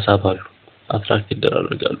ይሳሳባሉ አትራክት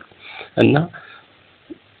ይደራረጋሉ እና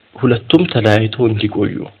ሁለቱም ተለያይተው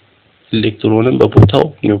እንዲቆዩ ኤሌክትሮንም በቦታው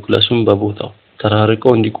ኒውክለስም በቦታው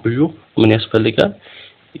ተራርቀው እንዲቆዩ ምን ያስፈልጋል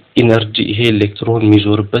ኢነርጂ ይሄ ኤሌክትሮን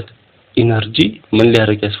የሚዞርበት ኢነርጂ ምን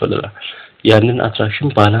ሊያደርግ ያስፈልጋል ያንን አትራክሽን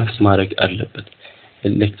ባላንስ ማድረግ አለበት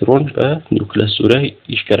ኤሌክትሮን በኒውክለስ ዙሪያ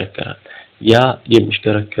ይሽከረከራል ያ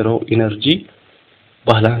የሚሽከረከረው ኢነርጂ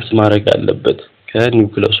ባላንስ ማድረግ አለበት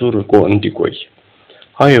ከኒውክለሱ ርቆ እንዲቆይ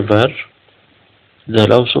however the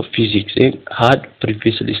laws of physics had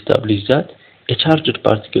previously established that a charged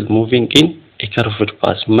particle moving in a curved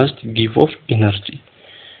path must give off energy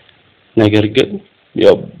ነገር ግን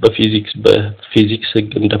ያው በፊዚክስ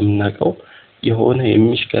ህግ እንደምናውቀው የሆነ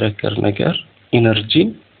የሚሽከረከር ነገር ኢነርጂን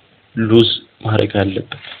ሉዝ ማድረግ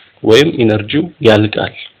አለበት ወይም ኢነርጂው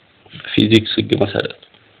ያልቃል ፊዚክስ ህግ መሰረት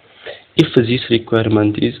if this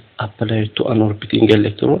requirement is applied to an orbiting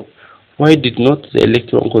electron why did not the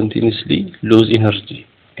electron continuously lose energy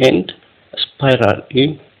and spiral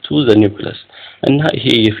into the nucleus እና ይሄ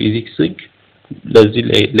የፊዚክስ ህግ ለዚህ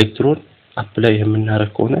ለኤሌክትሮን አፕላይ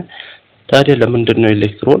የምናደርግ ከሆነ ታዲያ ለምንድን ነው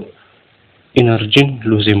ኤሌክትሮን ኢነርጂን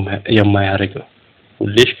ሉዝ የማያደርገው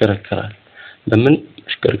ሁሌ ይሽከረከራል ለምን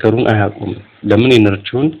ሽከርከሩን አያቆም ለምን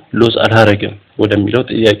ኢነርጂውን ሉዝ አላደረገም ወደሚለው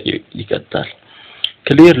ጥያቄ ይቀጥላል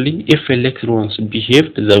Clearly, if electrons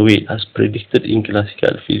behaved the way as predicted in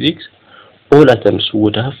classical physics, all atoms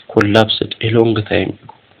would have collapsed a long time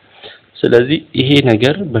ago. ስለዚህ ይሄ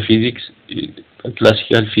ነገር በፊዚክስ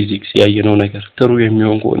ክላሲካል ፊዚክስ ያየነው ነገር ትሩ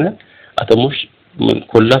የሚሆን ከሆነ አተሞች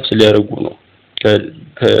ኮላፕስ ሊያደርጉ ነው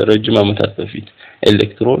ከረጅም ዓመታት በፊት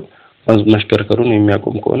ኤሌክትሮን ማሽከርከሩን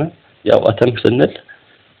የሚያቆም ከሆነ ያው አተም ስንል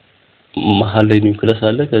መሃል ላይ ኒውክለስ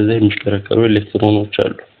አለ ከዛ የሚሽከረከሩ ኤሌክትሮኖች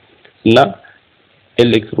አሉ እና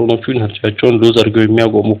ኤሌክትሮኖቹ ኢነርጂያቸውን ሉዝ አድርገው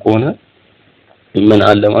የሚያቆሙ ከሆነ ምን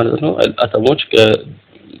አለ ማለት ነው አተሞች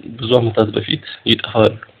ብዙ ዓመታት በፊት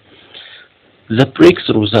ይጠፋሉ The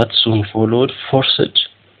breakthrough that soon followed forced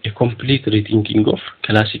a complete rethinking of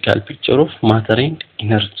classical picture of matter and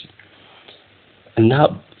energy እና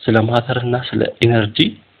ስለ ማተር እና ስለ ኢነርጂ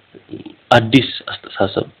አዲስ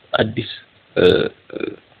አስተሳሰብ አዲስ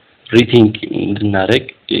ሪቲንክ እንድናደርግ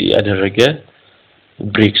ያደረገ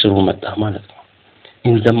breakthrough መጣ ማለት ነው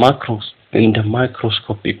In the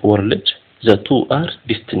microscopic world, the two are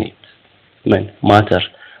distinct.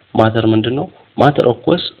 Matter ምንድነው? Matter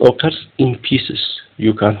occurs in pieces.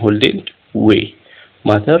 You can hold it, weigh.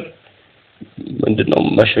 Matter ምንድነው?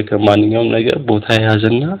 ማሸከም ማንኛውም ነገር ቦታ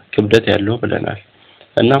ያዘና ክብደት ያለው ብለናል።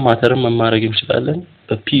 እና ማተርን መማረግ እንችላለን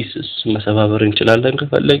በፒስስ መሰባበር እንችላለን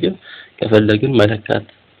ከፈለግን መለካት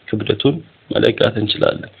ክብደቱን መለካት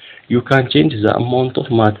እንችላለን you can change the amount of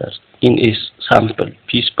matter in a sample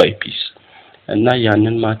piece by piece እና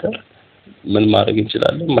ያንን ማተር ምን ማድረግ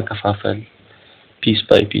እንችላለን መከፋፈል piece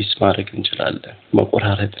by piece ማድረግ እንችላለን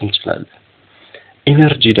መቆራረጥ እንችላለን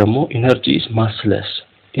energy is massless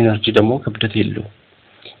energy ደግሞ ክብደት የለው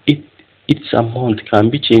its amount can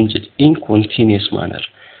be changed in continuous manner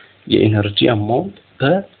የኤነርጂ amount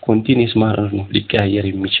በcontinuous manner ነው ሊቀያየር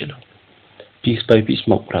የሚችለው piece by piece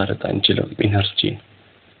መቆራረጥ አንችልም energy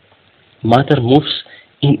matter moves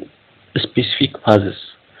in specific paths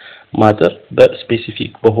matter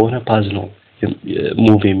በስፔሲፊክ በሆነ ፓዝ ነው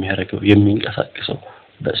ሙቭ የሚያደርገው የሚንቀሳቀሰው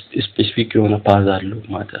በስፔሲፊክ የሆነ ፓዝ አለው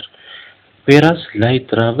matter whereas light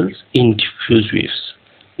travels in diffuse waves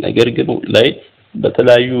ነገር ግን light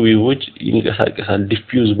በተለያዩ ዌቮች ይንቀሳቀሳል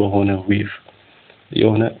diffuse በሆነ ዌቭ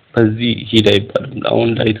የሆነ በዚህ ሂዳ ይባላል አሁን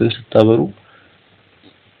ላይትን ስታበሩ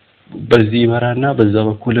በዚህ ይበራና በዛ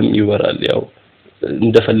በኩልም ይበራል ያው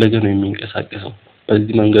እንደፈለገ ነው የሚንቀሳቀሰው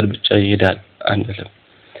በዚህ መንገድ ብቻ ይሄዳል አንልም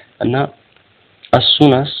እና as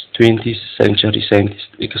soon as 20th century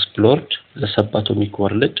scientists explored the subatomic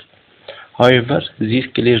world however these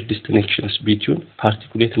clear distinctions between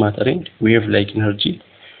particulate matter and wave-like energy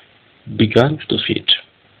began to fade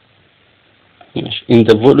in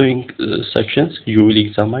the following sections you will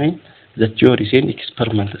examine the theories and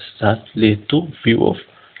experiments that led to view of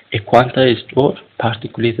a quantized or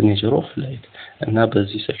particulate nature of light እና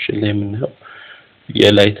በዚህ section ላይ የምናየው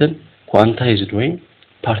የላይትን quantized ወይ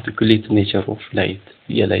particulate nature of light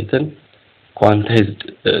የላይትን quantized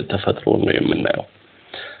ተፈጥሮ ነው የምናየው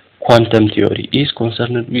quantum theory is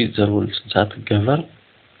concerned with the rules that govern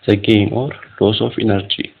the gain or loss of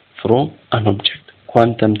energy from an object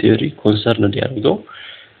quantum theory concerned ያደርገው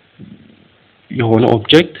የሆነ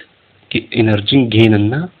ኦብጀክት ኤነርጂን ጌን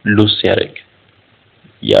እና ሎስ ያደርግ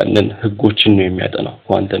ያንን ህጎችን ነው የሚያጠናው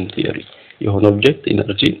quantum theory የሆነ ኦብጀክት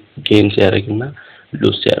ኤነርጂ ጌን ሲያደርግና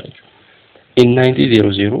ሎስ ያደርግ in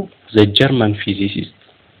 1900 the German physicist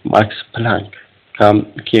Max Planck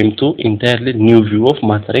came to entirely new view of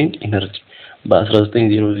matter and energy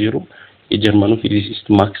በ1900 የጀርመኑ ፊዚሲስት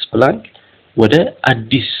ማክስ ፕላንክ ወደ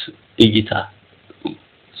አዲስ እይታ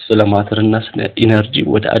ስለ ማተርና ስለ ኢነርጂ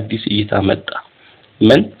ወደ አዲስ እይታ መጣ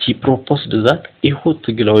ምን he proposed that a hot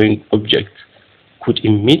glowing object could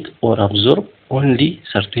emit or absorb only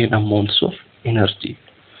certain amounts of energy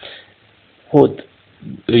hot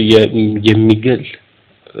የሚገል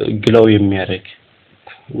ግላው የሚያደርግ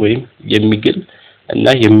ወይም የሚገል እና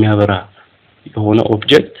የሚያበራ የሆነ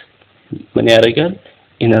ኦብጀክት ምን ያደርጋል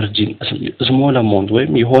ኤነርጂ small amount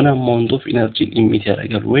ወይም የሆነ amount of energy emit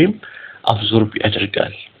ያደርጋል ወይም absorb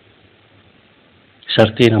ያደርጋል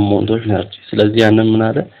certain amount of energy ስለዚህ ያንን ምን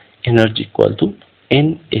አለ energy equal to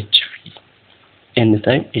nhv n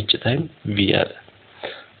time h time v አለ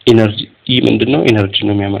energy e ምንድነው ኤነርጂ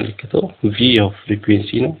ነው የሚያመለክተው v of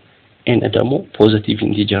frequency ነው n ደግሞ ፖዚቲቭ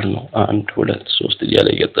ኢንቲጀር ነው 1 2 3 እያለ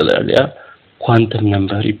ይቀጥላል ያ ኳንተም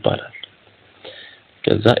ነምበር ይባላል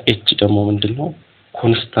ከዛ h ደግሞ ምንድነው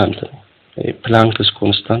ኮንስታንት ነው ፕላንክስ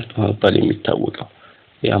ኮንስታንት በመባል የሚታወቀው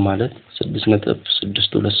ያ ማለት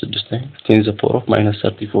 6.626 time 10 the power of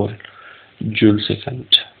 -34 joule second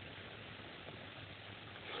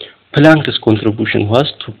Planck's contribution was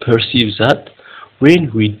to perceive that when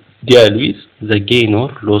we deal with the gain or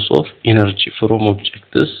loss of energy from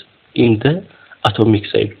objects in the atomic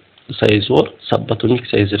size or subatomic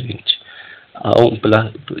size range አሁን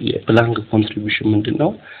ፕላንክ ኮንትሪቢዩሽን ምንድነው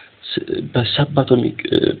በሰባቶሚክ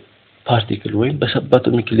ፓርቲክል ወይም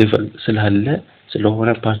በሰባቶሚክ ሌቨል ስለሆነ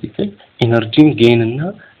ፓርቲክል ኢነርጂን ጌን እና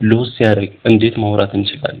ሎስ ያደርግ እንዴት ማውራት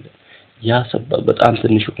እንችላለን ያ በጣም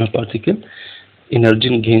ትንሽ የሆነ ፓርቲክል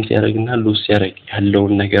ኢነርጂን ጌን ያደርግና ሎስ ያደርግ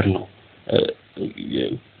ያለውን ነገር ነው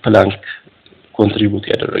ፕላንክ ኮንትሪቢዩት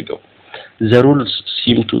ያደረገው the rules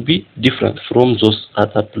seem to be different from those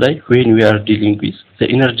that apply when we are dealing with the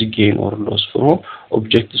energy gain or loss from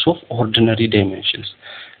objects of ordinary dimensions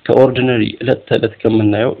ከኦርዲነሪ ለተለት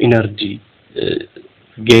ከመናየው ኢነርጂ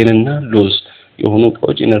ጌን እና ሎስ የሆኑ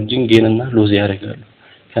ቃዎች ኢነርጂን ጌን እና ሎስ ያደርጋሉ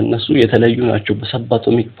ከነሱ የተለዩ ናቸው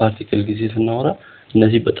በሰባቶሚክ ፓርቲክል ጊዜ ስናወራ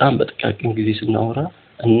እነዚህ በጣም በጥቃቅን ጊዜ ስናወራ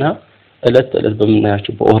እና ለተለት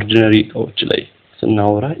በመናያቸው በኦርዲነሪ ቃዎች ላይ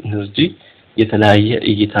ስናወራ ኢነርጂ የተለያየ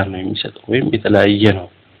እይታ ነው የሚሰጠው ወይም የተለያየ ነው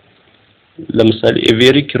ለምሳሌ a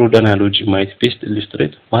very crude analogy might best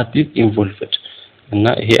illustrate what is involved እና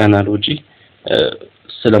ይሄ አናሎጂ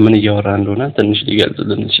ስለምን እያወራ እንደሆነ ትንሽ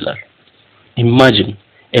ሊገልጽልን ይችላል imagine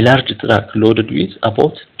a large truck loaded with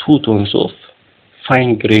about 2 tons of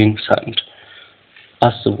fine grained sand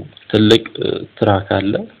አስቡ ትልቅ ትራክ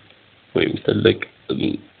አለ ወይም ትልቅ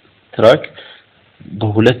ትራክ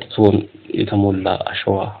በሁለት ቶን የተሞላ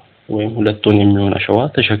አሸዋ ወይም ሁለት ቶን የሚሆን አሸዋ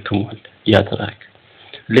ተሸክሟል ያ ትራክ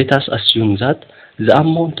let us assume that the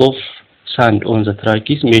amount of sand on the track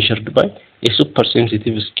is measured by a super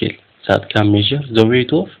sensitive scale that can measure the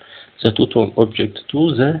weight of the two ton object to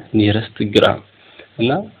the nearest gram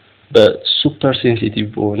እና በሱፐር ሴንሲቲቭ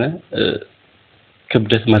በሆነ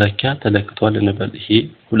ክብደት መለኪያ ተለክቷል እንበል ይሄ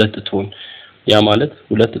 2 ቶን ያ ማለት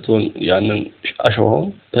 2 ቶን ያንን አሸዋው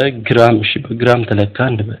በግራም ተለካ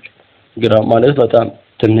እንበል ግራም ማለት በጣም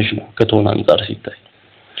ትንሽ ነው ከቶን አንፃር ሲታይ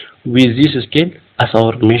with this scale as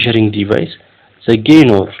our measuring device the gain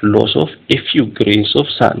or loss of a few grains of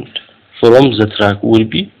sand from the track will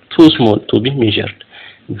be too small to be measured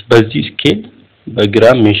በዚህ ስኬል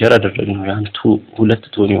በግራም ሜዠር አደረግነው ያን 2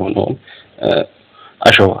 ቶን የሆነው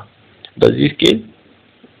አሸዋ በዚህ ስኬል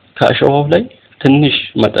ከአሸዋው ላይ ትንሽ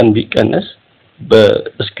መጠን ቢቀነስ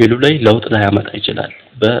በስኬሉ ላይ ለውጥ ላይ ያመጣ ይችላል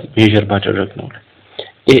በሜዠር ባደረግነው ላይ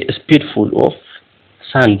a speedful of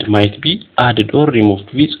sand might be added or removed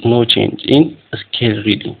with no change in scale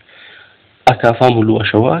reading አካፋ ሙሉ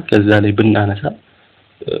አሸዋ ከዛ ላይ ብናነሳ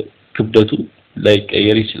ክብደቱ ላይ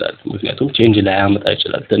ቀየር ይችላል ምክንያቱም ቼንጅ ላይ ያመጣ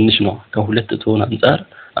ይችላል ትንሽ ነው ከ2 ቶን አንፃር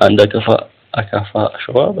አንድ አካፋ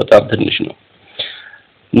አሸዋ በጣም ትንሽ ነው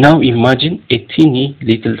now imagine a teeny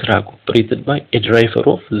little truck operated by a driver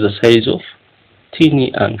of the size of teeny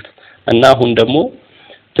ant እና አሁን ደግሞ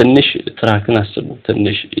ትንሽ ትራክን አስቡ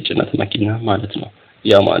ትንሽ የጭነት መኪና ማለት ነው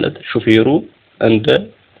ያ ማለት ሹፌሩ እንደ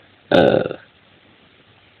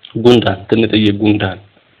ጉንዳን ትንጥዬ ጉንዳን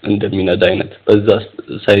እንደሚነዳ አይነት በዛ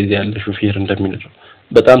ሳይዝ ያለ ሹፌር እንደሚነዳው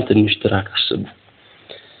በጣም ትንሽ ትራክ አስቡ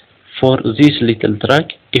for this little truck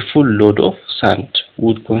a full load of sand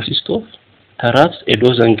would consist of perhaps a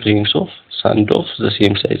dozen grains of sand of the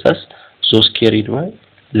same size as those carried by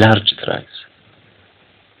large trucks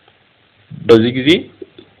በዚህ ጊዜ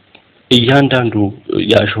እያንዳንዱ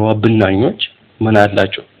ያሸዋ ብናኞች ምን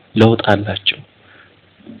አላቸው ለውጥ አላቸው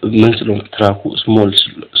ምን ስለሆነ ትራኩ ስሞል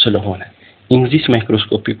ስለሆነ in this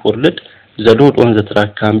microscopic world the load on the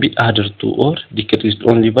track can be added to or decreased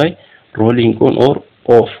only by rolling on or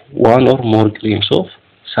off one or more grains of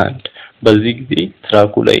sand በዚህ ጊዜ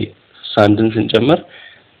ትራኩ ላይ ሳንድን ስንጨምር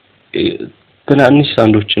ትናንሽ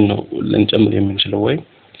ሳንዶችን ነው ልንጨምር የምንችለው ወይ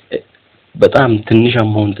በጣም ትንሽ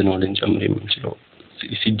አማውንት ነው ልንጨምር የምንችለው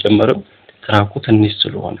ሲጀመርም ትራኩ ትንሽ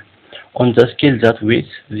ስለሆነ on the scale that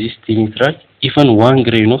weighs this tiny track even 1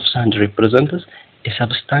 grain of sand represents a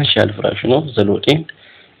substantial fraction of the load and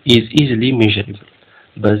is easily measurable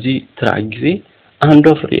በዚህ ትራክ ጊዜ አንድ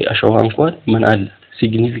ፍሬ አሸዋ እንኳን ምን አለ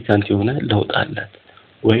significant የሆነ ለውጥ አላት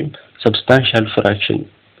ወይም substantial fraction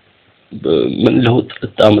ምን ለውጥ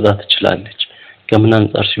ልታመጣ ትችላለች ከምን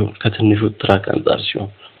አንፃር ሲሆን ከትንሹ ትራክ አንፃር ሲሆን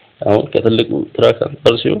አሁን ከትልቁ ትራክ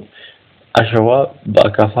አንፃር ሲሆን አሸዋ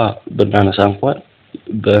በአካፋ በእናነሳ እንኳን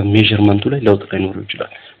በሜዠርመንቱ ላይ ለውጥ ላይኖር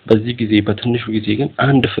ይችላል በዚህ ጊዜ በትንሹ ጊዜ ግን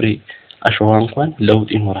አንድ ፍሬ አሸዋ እንኳን ለውጥ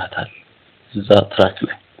ይኖራታል እዛ ትራክ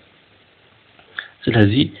ላይ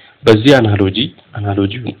ስለዚህ በዚህ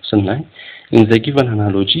አናሎጂው ስናይ in the given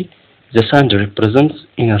analogy the sand represents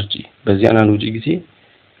energy በዚህ አናሎጂ ጊዜ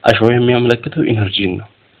አሸዋ የሚያመለክተው ኢነርጂን ነው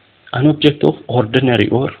an object of ordinary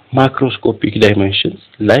or macroscopic dimensions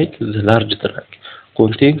like the large truck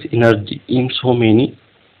contains energy in so many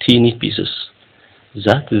teeny pieces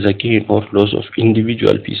that the gain or loss of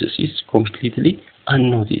individual pieces is completely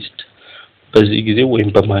unnoticed በዚህ ጊዜ ወይም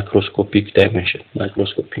በማይክሮስኮፒክ ዳይሜንሽን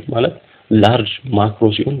ማይክሮስኮፒክ ማለት ላርጅ ማክሮ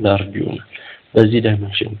ሲሆን ላርጅ ይሆናል በዚህ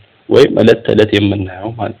ዳይሜንሽን ወይም እለት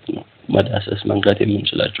የምናየው ማለት ነው መዳሰስ መንካት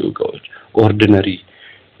የምንችላቸው እቃዎች ኦርዲነሪ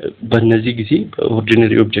በእነዚህ ጊዜ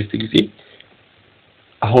በኦርዲነሪ ኦብጀክት ጊዜ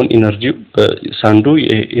አሁን ኢነርጂው በሳንዱ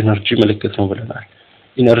የኢነርጂ ምልክት ነው ብለናል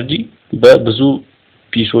ኢነርጂ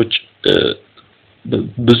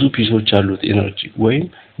ብዙ ፒሶች አሉት ኢነርጂ ወይም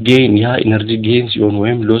ጌን ያ ኢነርጂ ጌን ሲሆን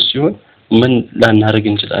ወይም ሎስ ሲሆን ምን ላናረግ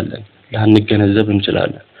እንችላለን ላንገነዘብ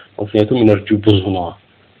እንችላለን ምክንያቱም ኢነርጂው ብዙ ነው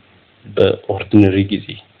በኦርዲነሪ ጊዜ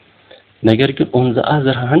ነገር ግን on the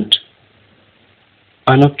other hand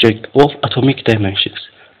an object of atomic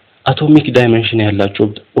dimension ያላቸው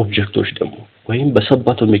ኦብጀክቶች ደግሞ ወይም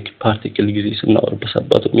በሰብአቶሚክ ፓርቲክል ጊዜ ስናወራ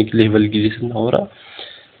በሰብአቶሚክ ሌቨል ጊዜ ስናወራ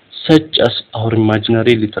such as our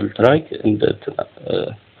imaginary little track እንደ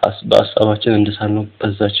በሐሳባችን እንደሳልነው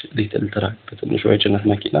በዛች little track በትንሿ የጭነት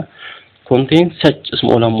መኪና contains such a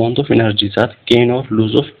small amount of energy that gain or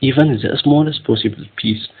lose of even the smallest possible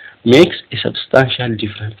piece makes a substantial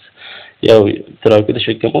difference ያው ትራኩ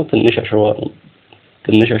ተሸከመው ትንሽ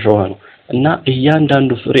አሸዋ ነው እና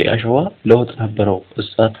እያንዳንዱ ፍሬ አሸዋ ለውጥ ነበረው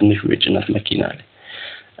እዛ ትንሹ የጭነት መኪና ላይ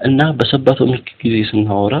እና በሰብአቶሚክ ጊዜ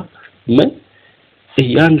ስናወራ ምን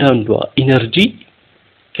እያንዳንዷ ኢነርጂ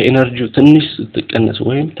ከኢነርጂው ትንሽ ስትቀነስ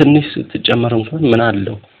ወይም ትንሽ ስትጨመር እንኳን ምን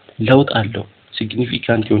አለው ለውጥ አለው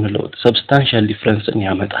significant የሆነ ለውጥ substantial difference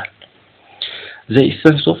ያመጣል the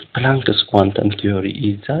essence of Planck's quantum theory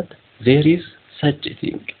is that there is such a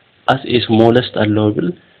thing as a smallest allowable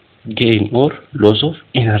gain or loss of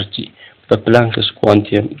energy በፕላንክስ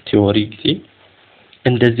ኳንተም ቲዮሪ ጊዜ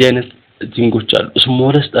እንደዚህ አይነት ዲንጎች አሉ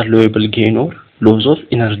smallest allowable gain or loss of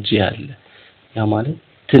energy አለ ያ ማለት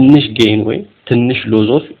ትንሽ gain ወይ ትንሽ loss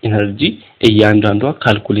of energy እያንዳንዷ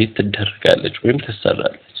ካልኩሌት ተደረጋለች ወይም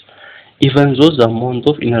ተሰራለች even though the amount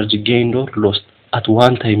of energy gained or lost at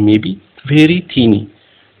one time may be very teeny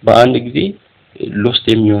በአንድ ጊዜ lost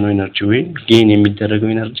የሚሆነው energy ወይ gain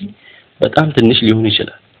የሚደረገው energy በጣም ትንሽ ሊሆን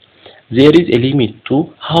ይችላል there is a limit to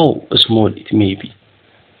how small it may be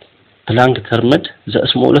Planck termed the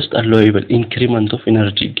smallest allowable increment of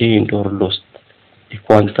energy gained or lost a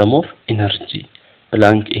quantum of energy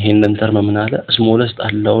Planck ይሄንን ተርም ምን አለ smallest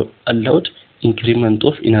allowed increment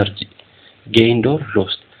of energy gained or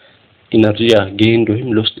lost energy gained ወይም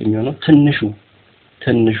lost የሚሆነው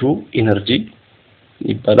ትንሹ energy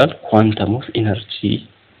ይባላል quantum of energy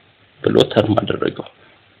ብሎ ተርም አደረገው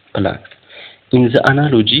Planck in the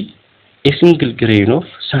analogy a single grain of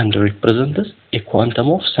sand represents a quantum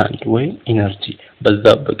of sand ወይ energy በዛ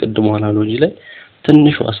በቀድሞ አናሎጂ ላይ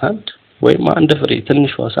ትንሿ ሳንድ ወይ አንድ ፍሬ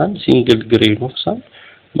ትንሿ ሳንድ single grain of sand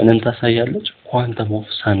ምንን ታሳያለች quantum of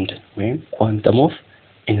sand ወይ quantum of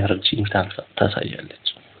energy ታሳያለች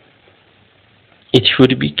it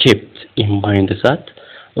should be kept in mind that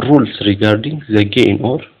rules regarding the gain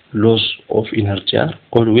or loss of energy are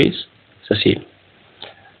always the same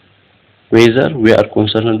whether we are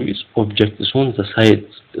concerned with objects on the size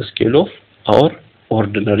scale of our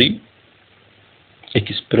ordinary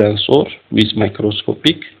experience or with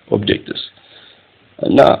microscopic objects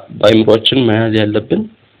እና በአይምሮአችን መያዝ ያለብን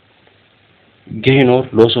gain or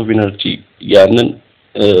loss of energy ያንን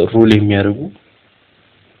ሩል የሚያደርጉ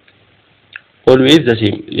always the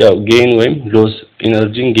same ያው gain ወይም loss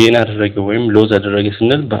energy gain አደረገ ወይም loss አደረገ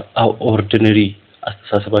ስንል በordinary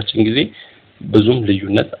አስተሳሰባችን ጊዜ ብዙም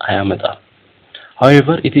ልዩነት አያመጣም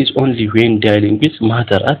however it is only when dealing with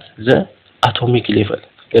matter at the atomic level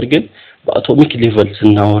ግን በአቶሚክ ሌቨል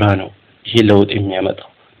ስናወራ ነው ይሄ ለውጥ የሚያመጣው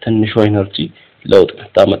ትንሹ ኤነርጂ ለውጥ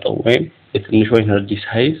ታመጣው ወይም የትንሹ ኤነርጂ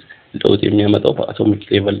ሳይዝ ለውጥ የሚያመጣው በአቶሚክ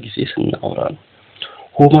ሌቨል ጊዜ ስናወራ ነው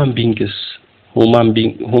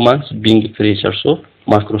humans being creatures of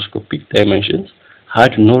macroscopic dimensions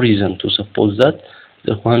had no reason to suppose that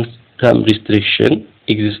the quantum restriction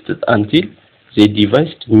existed until they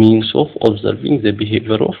devised means of observing the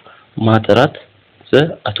behavior of matter at the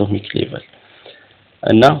atomic level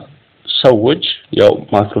እና ሰዎች ያው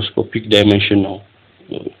ማክሮስኮፒክ ዳይሜንሽን ነው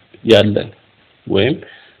ያለን ወይም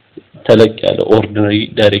ተለቅ ያለ ኦርዲናሪ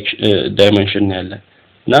ዳይሜንሽን ያለን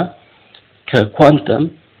እና ከኳንተም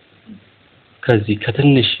ከዚህ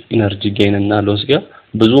ከትንሽ ኢነርጂ ጌን እና ሎስ ጋር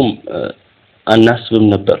ብዙም አናስብም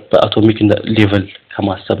ነበር በአቶሚክ ሌቨል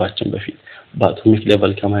ከማሰባችን በፊት በአቶሚክ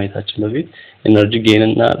ሌቨል ከማየታችን በፊት ኢነርጂ ጌን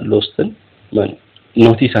እና ሎስትን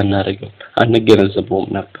ኖቲስ አናደርግም አንገነዘበውም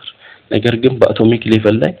ነበር ነገር ግን በአቶሚክ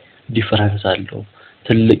ሌቨል ላይ ዲፈረንስ አለው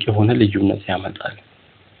ትልቅ የሆነ ልዩነት ያመጣል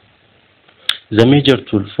The major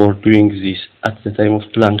tool for doing this at the time of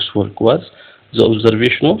Planck's work was the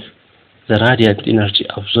observation of the radiant energy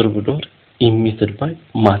absorbed or emitted by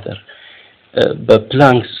matter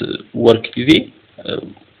በፕላንክስ ወርክ ጊዜ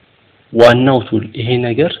ዋናው ቱል ይሄ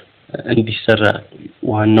ነገር እንዲሰራ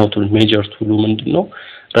ዋናው ቱል ሜጀር ቱሉ ምንድነው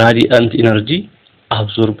ራዲያንት ኢነርጂ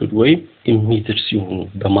አብዞርብድ ወይ ኢሚትድ ሲሆኑ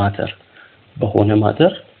በማተር በሆነ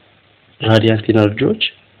ማተር ራዲያንት ኢነርጂዎች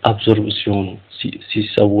አብዞርብ ሲሆኑ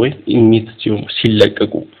ሲሰው ወይ ኢሚት ሲሆኑ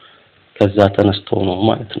ሲለቀቁ ከዛ ተነስተው ነው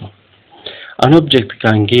ማለት ነው an object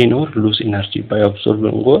can gain or lose energy by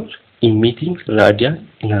absorbing or emitting radiant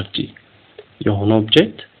energy የሆነ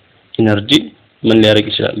ኦብጀክት ኢነርጂ ምን ሊያደርግ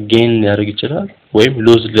ይችላል ጌን ሊያደርግ ይችላል ወይም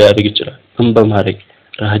ሎዝ ሊያደርግ ይችላል በማድረግ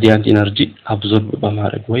ራዲያንት ኢነርጂ አብዞርብ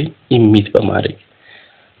በማድረግ ወይ ኢሚት በማድረግ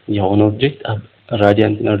የሆነ ኦብጀክት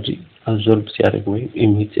ራዲያንት ኢነርጂ absorb ሲያደርግ ወይ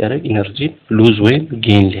ኢሚት ሲያደርግ ኢነርጂ ሉዝ ወይ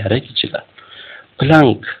ጌን ሊያደርግ ይችላል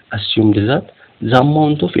Planck assumed that the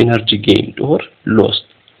amount of energy gained or lost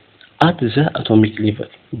at the atomic level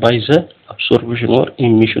by the absorption or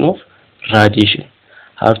emission of radiation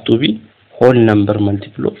had to be whole number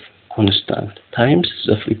multiple of constant times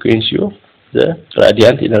the frequency of the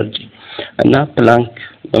radiant energy እና Planck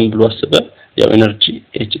ምን ብሎ አሰበ ያው ኤነርጂ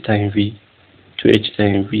h time v 2h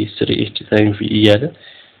time v 3h time v እያለ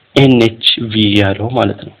nhv ያለው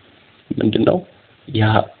ማለት ነው ምንድነው ያ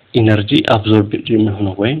ኢነርጂ አብዞርብ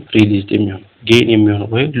የሚሆነው ወይ ሪሊዝድ የሚሆነው gain የሚሆነው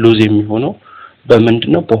ወይ lose የሚሆነው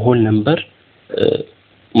በምንድነው በሆል ነምበር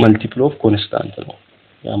multiple of constant ነው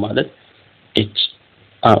ያ ማለት h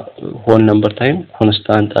whole number time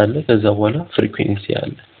constant አለ ከዛ በኋላ frequency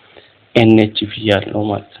አለ nhv ያለው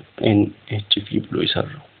ማለት ነው nhv ብሎ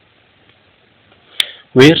ይሰራው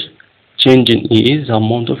where change in E is the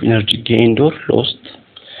amount of energy gained or lost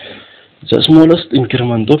the smallest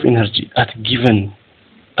increment of energy at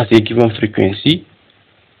a given frequency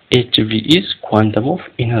hv is quantum of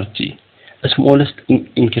energy the smallest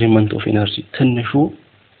increment of energy ትንሹ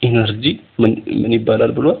energy ምን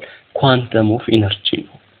ይባላል ብሏል quantum of energy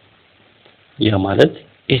ነው ያ ማለት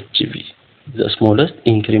hv the smallest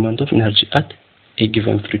increment of energy at a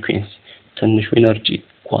given frequency ትንሹ energy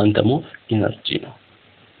quantum of energy ነው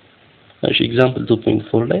እሺ example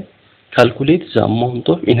 2.4 ላይ calculate the amount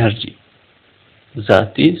of energy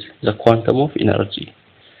that is the quantum of energy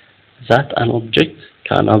that an object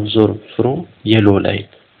can absorb from yellow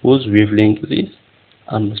light whose wavelength is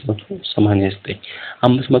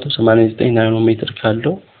 589 ናኖሜትር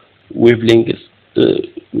ካለው wavelength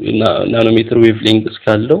ናኖሜትር wavelength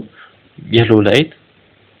ካለው yellow light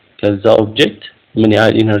ከዛ ኦብጀክት ምን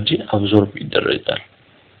ያህል ኢነርጂ አብዞርብ ይደረጋል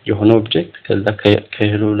የሆነ ኦብጀክት ከዛ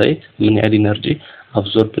ከyellow light ምን ያህል ኢነርጂ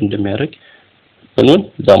አብዞርብ እንደሚያደርግ በኖን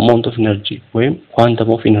the amount of energy ወይም quantum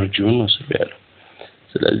of energy ነው ያለው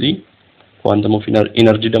ስለዚህ quantum of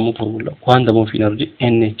energy ደግሞ ፎርሙላ quantum of energy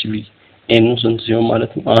nhv n ስንት ሲሆን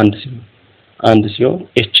ማለት ነው አንድ ሲሆን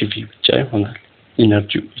hv ብቻ ይሆናል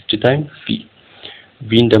ኢነርጂ each time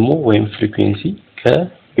v ደግሞ ወይም ፍሪኩዌንሲ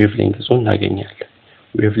ከዌቭሌንግዙ እናገኛለን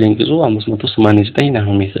ዌቭሌንግዙ 589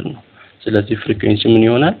 ናኖሜትር ነው ስለዚህ ፍሪኩዌንሲ ምን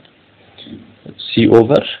ይሆናል c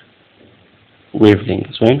over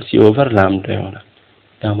wavelength ወይም c over lambda ይሆናል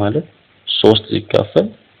ያ ማለት 3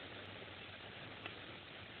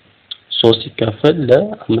 ሲካፈል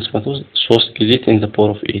ለ503 ጊዜ 10 to the power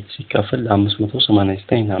of 8 ሲካፈል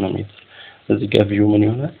ለ589 ናኖሜትር እዚህ ጋር ቪው ምን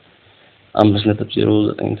ይሆናል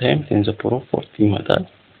 5.09 times 10 to the power of 40 ይመጣል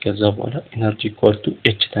ከዛ በኋላ energy equal to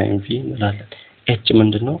h time v እንላለን h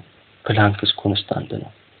ምንድነው ፕላንክስ ኮንስታንት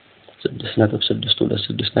ነው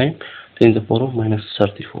 6.626 times 10 to the power of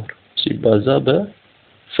 -34 ሲባዛ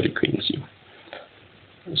በፍሪኩዌንሲ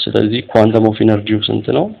ስለዚህ ኳንተም ኦፍ ኢነርጂው ስንት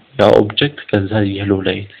ነው ያ ኦብጀክት ከዛ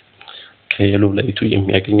ከየሎ ላይቱ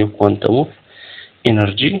የሚያገኘው ኳንተም ኦፍ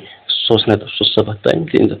ኢነርጂ 3.37 times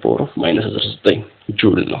 10 to the power of -19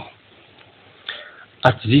 ጁል ነው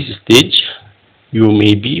at this stage you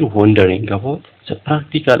may be wondering about the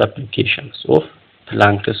practical applications of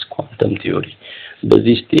Planck's quantum theory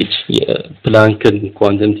በዚህ ስቴጅ የፕላንክን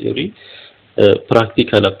ኳንተም ቲዮሪ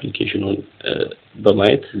practical application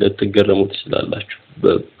በማየት ለተገረሙ ትችላላችሁ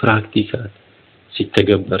በፕራክቲካል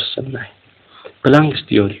ሲተገበር ስናይ Planck's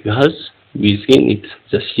theory has within it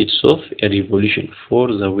the seeds of a revolution for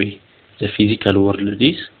the way the physical world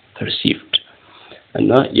is perceived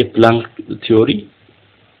እና የፕላንክ ቲዮሪ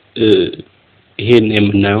ይሄን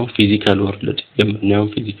የምናየው ፊዚካል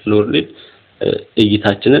ወርልድ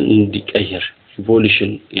እይታችንን እንዲቀየር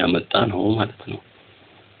ሪቮሉሽን ያመጣ ነው ማለት ነው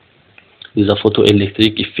the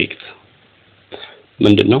photoelectric effect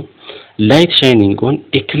ምንድነው light shining on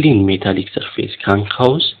a clean metallic surface can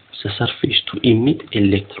cause the surface to emit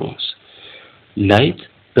electrons light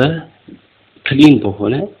በክሊን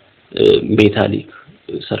በሆነ ሜታሊክ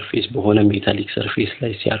ሰርፌስ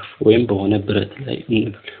ላይ ሲያርፍ ወይም በሆነ ብረት ላይ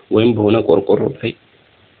ወይም በሆነ ቆርቆሮ ላይ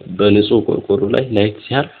በንጹህ ቆርቆሮ ላይ ላይት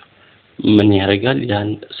ሲያርፍ ምን ያደርጋል ያ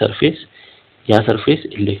ሰርፌስ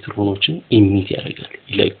ኤሌክትሮኖችን ኢሚት ያደርጋል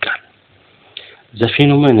ይለቃል the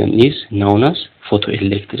phenomenon is known as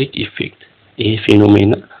photoelectric effect ይሄ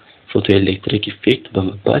ፌኖሜና photoelectric effect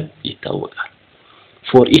በመባል ይታወቃል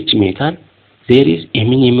for each metal there is a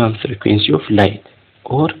minimum frequency of light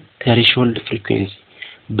or threshold frequency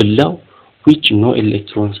below which no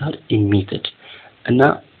electrons are emitted እና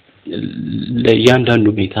ለእያንዳንዱ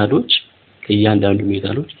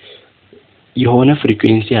ሜታሎች የሆነ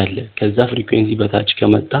ፍሪኩዌንሲ አለ ከዛ ፍሪኩዌንሲ በታች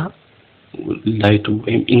ከመጣ ላይቱ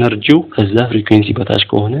ወይም ኢነርጂው ከዛ ፍሪኩዌንሲ በታች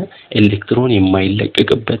ከሆነ ኤሌክትሮን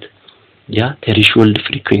የማይለቀቅበት ያ threshold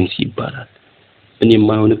frequency ይባላል እኔ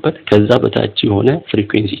የማይሆንበት ከዛ በታች የሆነ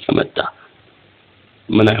ፍሪኩዌንሲ ከመጣ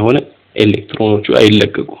ምን አይሆነ ኤሌክትሮኖቹ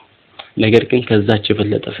አይለቀቁም ነገር ግን ከዛች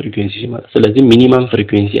የበለጠ ፍሪኩዌንሲ ሲመጣ ስለዚህ ሚኒመም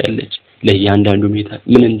ፍሪኩዌንሲ አለች ለእያንዳንዱ ሜታል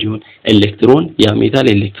ምን እንዲሆን ኤሌክትሮን ያ ሜታል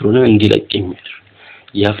ኤሌክትሮንን እንዲለቅ የሚያደርግ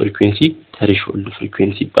ያ ፍሪኩዌንሲ threshold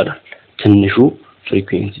frequency ይባላል ትንሹ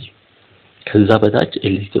ፍሪኩዌንሲ ከዛ በታች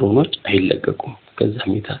ኤሌክትሮኖች አይለቀቁም ከዛ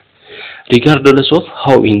ሜታል regardless of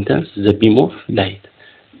how intense the beam of light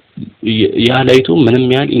ያ ላይቱ ምንም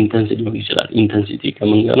ያህል ኢንተንስ ሊሆን ይችላል ኢንተንሲቲ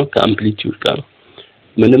ከምን ጋር ነው ከአምፕሊቲዩድ ጋር ነው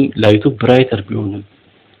ምንም ላይቱ ብራይተር ቢሆንም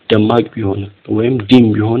ደማቅ ቢሆንም ወይም ዲም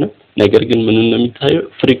ቢሆንም ነገር ግን ምን ነው የሚታየው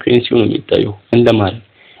ፍሪኩዌንሲው ነው የሚታየው እንደማለት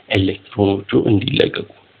ኤሌክትሮኖቹ እንዲለቀቁ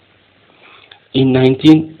In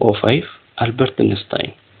 1905 Albert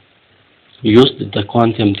Einstein used the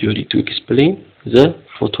quantum theory to explain the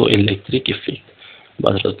photoelectric effect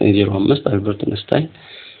በ1905 አልበርት አንስታይን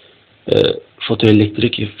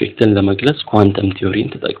photoelectric effect ለመግለጽ quantum theory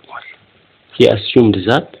ተጠቅሟል He assumed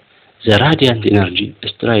that the radiant energy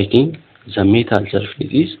striking the metal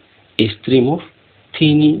surface is a stream of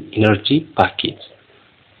tiny energy packets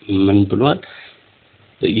ምን ብሏል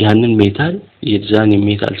ያንን ሜታል የዛን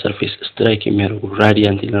ሜታል ሰርፌስ ስትራይክ የሚያደርጉ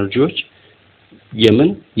ራዲያንት ኤነርጂዎች የምን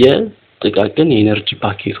የጥቃቅን የኤነርጂ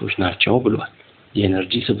ፓኬቶች ናቸው ብሏል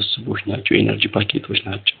የኤነርጂ ስብስቦች ናቸው የኤነርጂ ፓኬቶች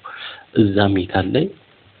ናቸው እዛ ሜታል ላይ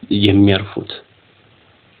የሚያርፉት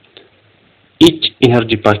each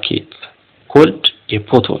energy packet called a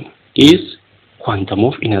photon is quantum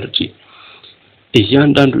of energy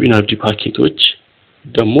እያንዳንዱ ኤነርጂ ፓኬቶች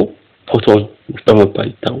ደግሞ ፎቶን በመባል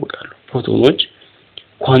ይታወቃሉ ፎቶኖች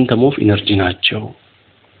quantum of energy ናቸው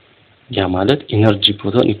ያ ማለት energy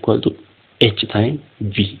photon equal to h time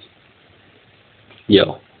v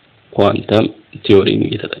ያው quantum theory ነው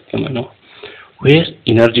የተጠቀመ ነው where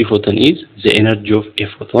energy photon is the energy of a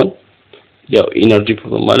photon ያው energy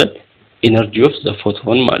photon ማለት energy of the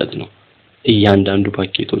photon ማለት ነው እያንዳንዱ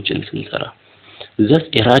ፓኬቶችን ስንሰራ thus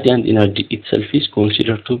a radiant energy itself is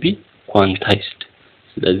considered to be quantized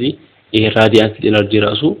ስለዚህ የራዲያንት ኤነርጂ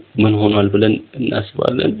ራሱ ምን ሆኗል ብለን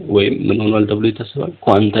እናስባለን ወይ ምን ሆኗል ተብሎ ይታሰባል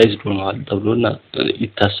ኳንታይዝድ ሆኗል ተብሎና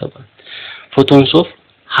ይታሰባል photons of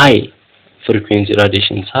high frequency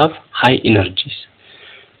radiations have high energies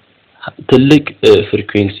ትልቅ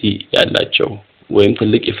ፍሪኩዌንሲ ያላቸው ወይም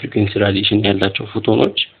ትልቅ የፍሪኩዌንሲ ራዲዬሽን ያላቸው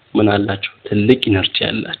ፎቶኖች ምን አላቸው ትልቅ ኢነርጂ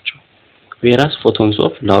ያላቸው whereas photons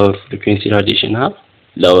of lower frequency radiation have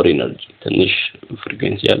lower energy ትንሽ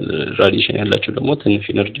ፍሪኩዌንሲ ራዲዬሽን ያላቸው ደግሞ ትንሽ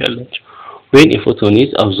ኢነርጂ ያላቸው when a photon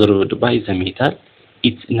is absorbed by the metal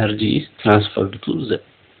its energy is transferred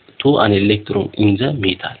to an electron in the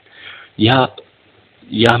metal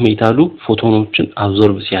ያ ሜታሉ ፎቶኖችን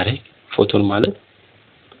አብዞርብ ሲያደርግ ፎቶን ማለት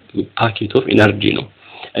ፓኬት ኦፍ ኢነርጂ ነው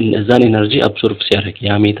እነዛን ኢነርጂ አብዞርብ ሲያደርግ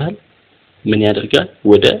ያ ሜታል ምን ያደርጋል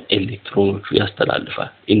ወደ ኤሌክትሮኖቹ ያስተላልፋል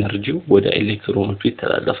ኢነርጂው ወደ ኤሌክትሮኖቹ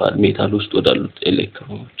ይተላለፋል ሜታል ውስጥ ወዳሉት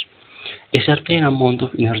ኤሌክትሮኖች a certain amount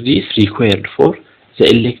of energy is required for the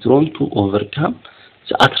electron to overcome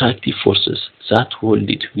the attractive forces that hold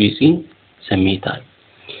it within the metal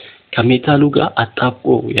ከሜታሉ ጋር አጣብቆ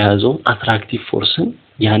ያዘው አትራክቲቭ ፎርስን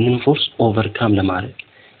ያንን ፎርስ ኦቨርካም ለማድረግ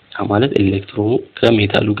ማለት ኤሌክትሮኑ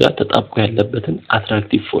ከሜታሉ ጋር ተጣብቆ ያለበትን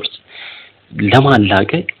አትራክቲቭ ፎርስ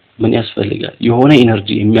ለማላቀቅ ምን ያስፈልጋል የሆነ ኢነርጂ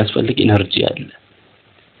የሚያስፈልግ ኢነርጂ አለ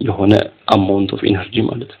የሆነ amount of energy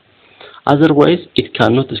ማለት ነው otherwise it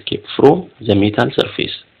cannot escape from the metal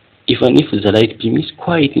surface even if the light beam is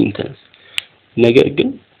quite intense ነገር ግን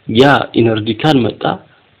ያ ኢነርጂ ካልመጣ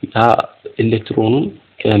ያ ኤሌክትሮኑን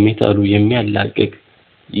ከሜታሉ የሚያላቀቅ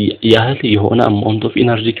ያህል የሆነ amount of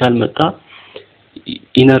energy ካልመጣ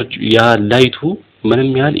ኢነርጂ ያ ላይቱ ምንም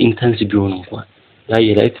ያህል ኢንተንስ ቢሆን እንኳን ያ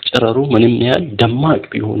የላይት ጨረሩ ምንም ያህል ደማቅ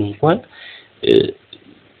ቢሆን እንኳን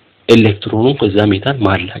ኤሌክትሮኑን ከዛ ሜታል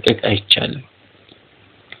ማላቀቅ አይቻልም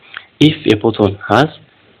if a photon has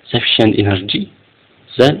sufficient energy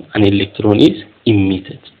then an electron is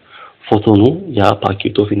emitted ፎቶኑ ያ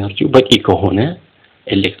ፓኬት ኦፍ ኢነርጂ በቂ ከሆነ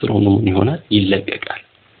ኤሌክትሮኑ ምን ይሆናል ይለቀቃል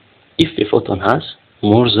if a photon has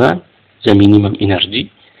more than the minimum energy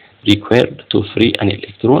required to free an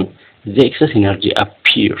electron the excess energy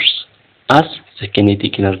appears as the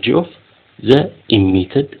kinetic energy of the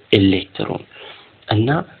emitted electron እና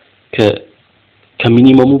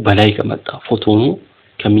ከሚኒመሙ በላይ ከመጣ ፎቶኑ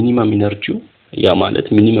ከሚኒመም ኢነርጂው ያ ማለት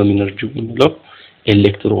ሚኒመም ኢነርጂው ነው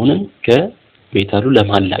ኤሌክትሮንን ከሜታሉ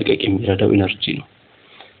ለማላቀቅ የሚረዳው ኢነርጂ ነው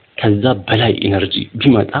ከዛ በላይ ኢነርጂ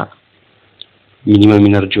ቢመጣ ሚኒመም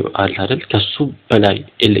ኢነርጂው አለ አይደል ከሱ በላይ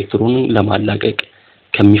ኤሌክትሮንን ለማላቀቅ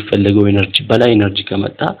ከሚፈልገው ኢነርጂ በላይ ኢነርጂ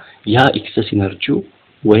ከመጣ ያ ኤክሰስ ኢነርጂው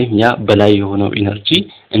ወይም ያ በላይ የሆነው ኢነርጂ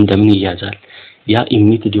እንደምን ይያዛል ያ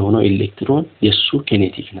ኢሚትድ የሆነው ኤሌክትሮን የሱ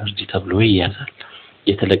ኬኔቲክ ኢነርጂ ተብሎ ይያዛል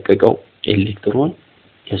የተለቀቀው ኤሌክትሮን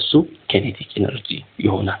የሱ ኬኔቲክ ኢነርጂ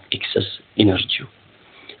ይሆናል ኤክሰስ ኢነርጂው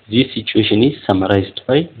this situation is summarized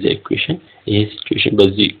by the equation this situation by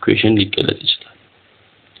the equation ሊገለጽ ይችላል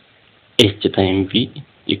h time v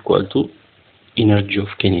equal to energy of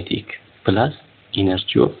kinetic plus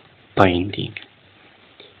energy of binding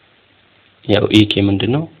ያው ek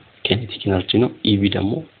ምንድነው kinetic energy ነው ev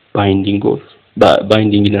ደግሞ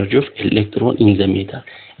binding energy of electron in the metal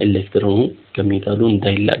ኤሌክትሮኑ ከሜታሉ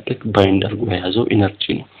እንዳይላቀቅ ባይንድ አድርጎ ያዘው ኢነርጂ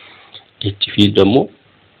ነው hv ደግሞ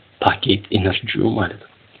ፓኬት ኢነርጂው ማለት ነው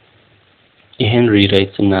ይሄን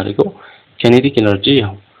ሪራይት እናደርገው kinetic energy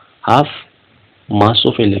ያው half mass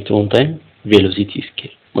of electron time velocity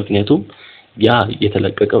scale ምክንያቱም ያ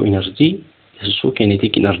የተለቀቀው ኢነርጂ እሱ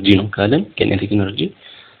kinetic energy ነው ካለን kinetic energy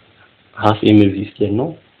half mv scale ነው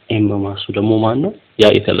m ማሱ ደግሞ ማን ነው ያ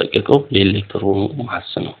የተለቀቀው የኤሌክትሮኑ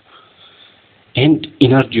ማስ ነው and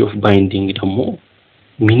energy of binding ደግሞ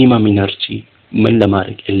minimum energy ምን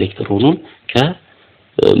ለማድረግ ኤሌክትሮኑን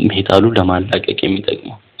ከሜታሉ ለማላቀቅ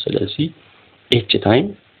የሚጠቅመው ስለዚህ h time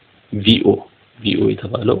vo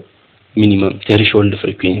የተባለው minimum threshold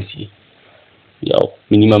frequency ያው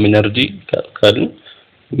minimum energy ካልን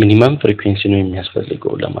minimum frequency ነው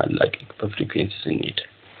የሚያስፈልገው ለማላቀቅ በፍሪኩዌንሲ ስንሄድ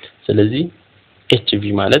ስለዚህ hv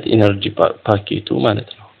ማለት ኤነርጂ ፓኬቱ ማለት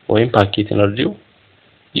ነው ወይም ፓኬት ኤነርጂው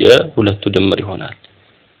የሁለቱ ድምር ይሆናል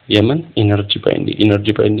የምን ኤነርጂ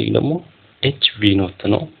ባይንዲንግ ደግሞ hv ኖት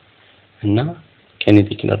ነው እና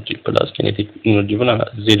kinetic energy plus kinetic energy ብላ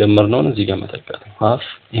እዚህ ደምርነው እዚህ ጋር መተካት ነው half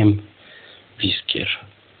m v square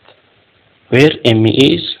where m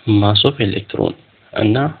is mass of electron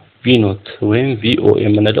እና v not when vo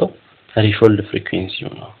የምንለው threshold frequency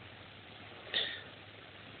ነው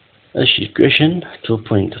እሺ equation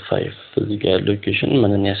 2.5 እዚህ ጋር ያለው equation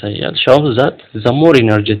ምንን ያሳያል show that the more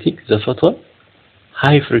energetic the photon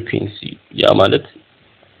high frequency ያ ማለት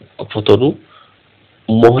ፎቶኑ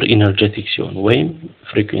more energetic ሲሆን ወይም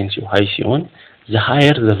frequency high ሲሆን the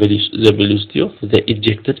higher the velocity of the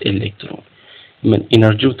ejected electron ምን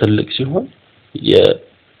ኢነርጂው ትልቅ ሲሆን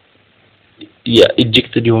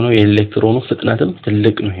ejected የሆነው የኤሌክትሮኑ ፍጥነትም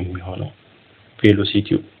ትልቅ ነው የሚሆነው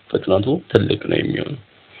velocity ፍጥነቱ ትልቅ ነው የሚሆነው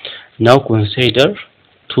now consider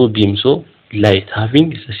two beams of light having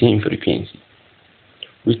the same frequency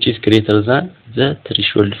which is greater than the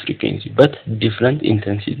threshold frequency but different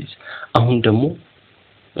intensities አሁን ደግሞ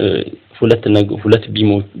ሁለት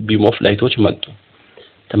beam of lightዎች መጡ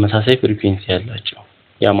ተመሳሳይ ፍሪኩዌንሲ ያላቸው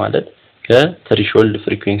ያ ማለት ከthreshold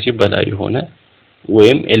frequency በላይ የሆነ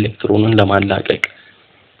ወይም ኤሌክትሮኑን ለማላቀቅ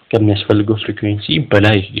ከሚያስፈልገው ፍሪኩዌንሲ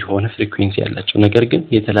በላይ የሆነ ፍሪኩዌንሲ ያላቸው ነገር ግን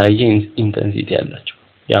የተለያየ ኢንተንሲቲ ያላቸው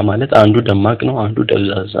ያ ማለት አንዱ ደማቅ ነው አንዱ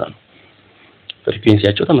ደብዛዛ ነው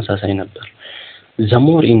ፍሪኩዌንሲያቸው ተመሳሳይ ነበር the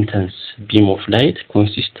more intense beam of light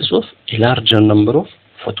consists of a larger number of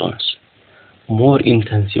photons more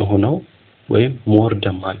intense የሆነው ወይም more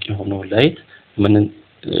ደማቅ የሆነው ላይት ምን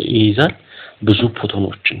ይይዛል ብዙ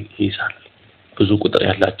ፎቶኖችን ይይዛል ብዙ ቁጥር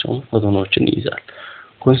ያላቸው ፎቶኖችን ይይዛል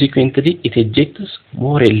consequently it ejects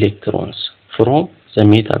more electrons from the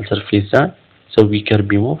metal surface than the weaker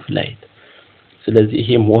beam of light ስለዚህ ይሄ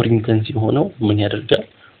more intense የሆነው ምን ያደርጋል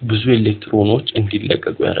ብዙ ኤሌክትሮኖች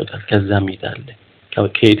እንዲለቀቁ ያደርጋል ከዛ ሜታል ላይ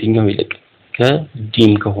ከየትኛው ይልቅ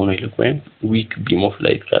ከዲም ከሆነው ይልቅ ወይም weak beam of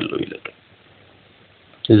light ካለው ይልቅ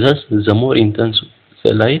thus the more intense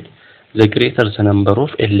the light the greater the number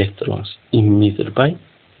of electrons emitted by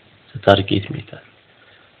the target metal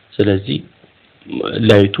ስለዚህ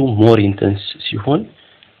ላይቱ more intense ሲሆን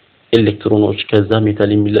ኤሌክትሮኖች ከዛ ሜታል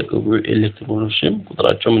የሚለቀቁ ኤሌክትሮኖችም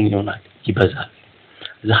ቁጥራቸው ምን ይሆናል ይበዛል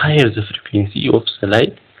the higher the frequency of the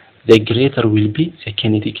light the greater will be the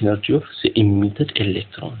kinetic energy of the emitted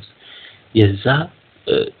electrons የዛ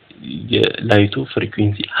የላይቱ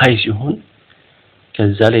ፍሪኩዌንሲ ሃይ ሲሆን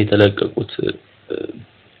ከዛ ላይ የተለቀቁት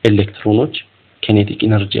ኤሌክትሮኖች kinetic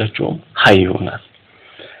ኤነርጂያቸው ሃይ ይሆናል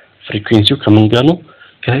ፍሪኩዌንሲው ከምን ጋር ነው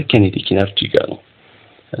ከkinetic ኤነርጂ ጋር ነው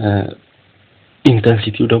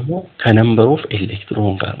ኢንተንሲቲው ደግሞ ከነምበር ኦፍ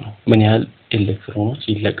ኤሌክትሮን ጋር ነው ምን ያህል ኤሌክትሮኖች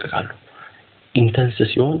ይለቀቃሉ ኢንተንስ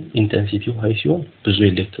ሲሆን ኢንተንሲቲው ሃይ ሲሆን ብዙ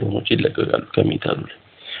ኤሌክትሮኖች ይለቀቃሉ ከሜታሉ ላይ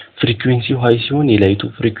ፍሪኩዌንሲው ሃይ ሲሆን የላይቱ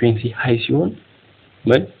ፍሪኩዌንሲ ሃይ ሲሆን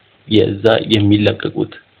ምን የዛ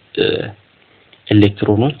የሚለቀቁት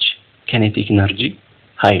ኤሌክትሮኖች kinetic energy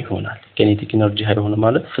ሃይ ይሆናል kinetic energy ሃይ ሆነ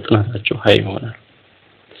ማለት ፍጥነታቸው ሃይ ይሆናል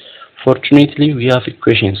fortunately we have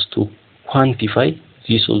equations to quantify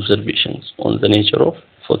these observations on the nature of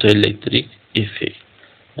photoelectric effect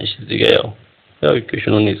እዚህ ጋር ያው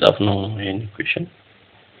ኢኩዌሽኑን የጻፍነው ይሄን ኢኩዌሽን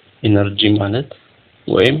ኤነርጂ ማለት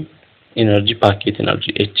ወይም ኤነርጂ ፓኬት ኤነርጂ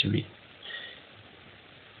hv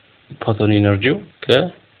ፎቶን ኤነርጂው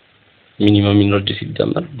ከሚኒመም ኤነርጂ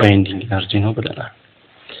ሲደመር ባይንዲንግ ኤነርጂ ነው ብለናል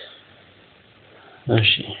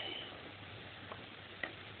እሺ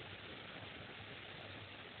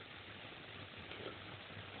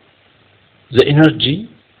the energy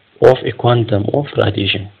of a quantum of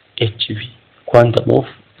radiation hv quantum of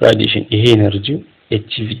radiation ይሄ ኤነርጂ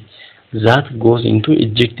hv that goes into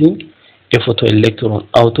ejecting a photoelectron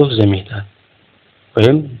out of the metal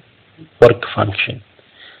ወይም work function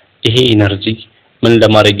ይሄ ኤነርጂ ምን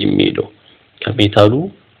ለማድረግ የሚሄደው ከሜታሉ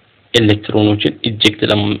ኤሌክትሮኖችን ኢጀክት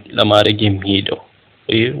ለማድረግ የሚሄደው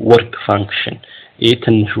work function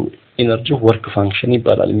ትንሹ ኢነርጂ work function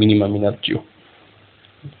ይባላል minimum energy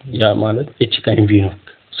ያ ማለት h time v naught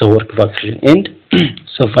so work function and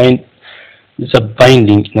so find the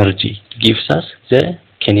binding energy gives us the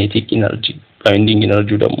kinetic energy binding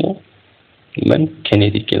energy ደግሞ ምን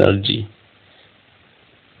kinetic energy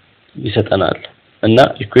ይሰጠናል እና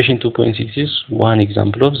equation 2.6 is one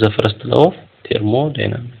example of the first law of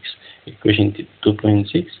thermodynamics equation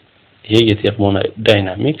 2.6 ይሄ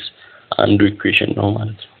የthermodynamics አንዱ equation ነው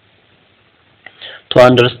ማለት ነው to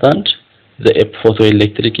understand the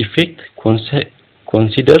photoelectric effect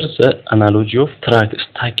consider the analogy of track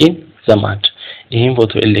stacking the mat ይሄን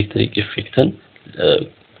photoelectric effectን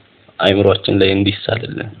አይምሮአችን ላይ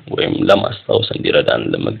እንዲሳልልን ወይም ለማስታወስ እንዲረዳን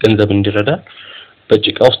ለመገንዘብ እንዲረዳን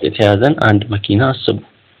በጭቃ ውስጥ የተያዘን አንድ መኪና አስቡ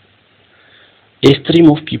A stream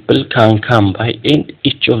of people can come by and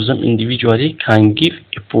each of them individually can give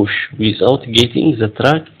a push without getting the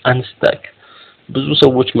track unstuck ብዙ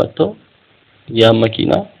ሰዎች መጥተው ያ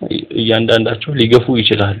መኪና እያንዳንዳቸው ሊገፉ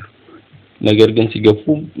ይችላሉ ነገር ግን ሲገፉ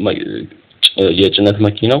የጭነት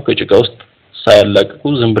መኪናው ከጭቃ ውስጥ ሳያላቅቁ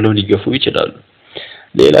ዝም ብለው ሊገፉ ይችላሉ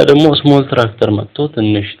ሌላ ደግሞ small tractor መጥቶ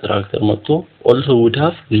ትንሽ ትራክተር መጥቶ also would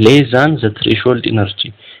have less than the threshold energy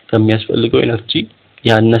ከሚያስፈልገው ኤነርጂ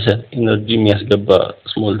ያነሰ ኤነርጂ የሚያስገባ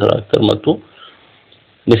small tractor መጥቶ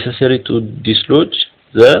necessary to dislodge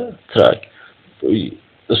the track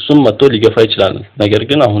እሱም መጥቶ ሊገፋ ይችላል ነገር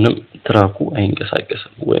ግን አሁንም ትራኩ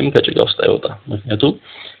አይንቀሳቀስም ወይም ከጭቃ ውስጥ አይወጣም ምክንያቱም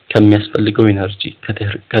ከሚያስፈልገው ኤነርጂ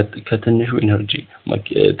ከትንሹ ኤነርጂ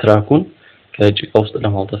ትራኩን ከጭቃ ውስጥ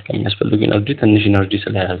ለማውጣት ከሚያስፈልገው ኤነርጂ ትንሽ ኤነርጂ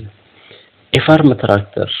ስለያዘ የፋርም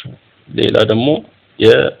ትራክተር ሌላ ደግሞ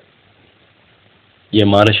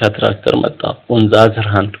የማረሻ ትራክተር መጣ on the other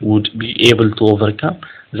hand would be able to overcome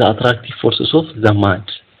the attractive forces of the mud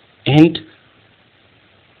and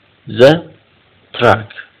the track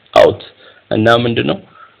out እና ምንድነው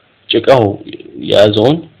ጭቃው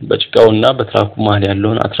ያዘውን በጭቃውና በትራኩ መሃል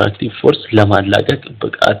ያለውን attractive force ለማላቀቅ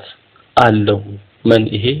ብቃት አለው ምን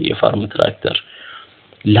ይሄ የፋርም ትራክተር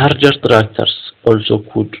larger tractors also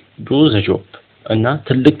could do the job እና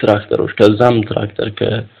ትልቅ ትራክተሮች ከዛም ትራክተር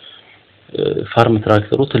ከፋርም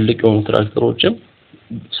ትራክተሩ ትልቅ የሆኑ ትራክተሮችም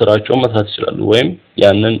ስራቸውን መስራት ይችላሉ ወይም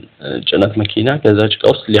ያንን ጭነት መኪና ከዛ ጭቃ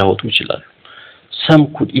ውስጥ ሊያወጡ ይችላሉ some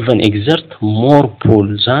could even exert more pull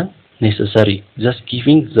than necessary thus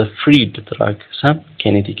giving the freed track some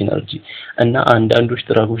kinetic energy እና አንዳንዶች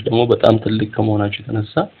ትራኮች ደግሞ በጣም ትልቅ ከመሆናቸው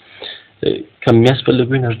የተነሳ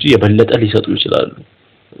ከሚያስፈልገው ኤነርጂ የበለጠ ሊሰጡ ይችላሉ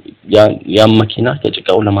ያ መኪና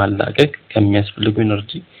ከጭቃው ለማላቀቅ ከሚያስፈልገው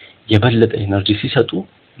ኤነርጂ የበለጠ ኤነርጂ ሲሰጡ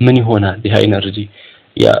ምን ይሆናል ያ ኤነርጂ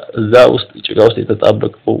ያ እዛ ውስጥ ጭቃ ውስጥ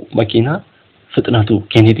የተጣበቀው መኪና ፍጥነቱ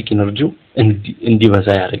kinetic ኤነርጂው እንዲበዛ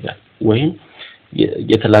ያደርጋል ወይም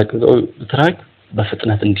የተላቀቀው ትራክ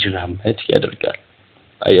በፍጥነት እንዲራመድ ያደርጋል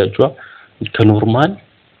አያችሁ ከኖርማል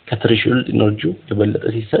ከትሬሾልድ ኤነርጂው የበለጠ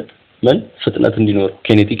ሲሰጥ ምን ፍጥነት እንዲኖር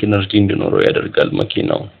kinetic energy እንዲኖር ያደርጋል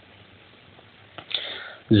መኪናው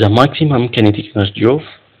the maximum kinetic energy of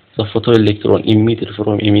the photoelectron emitted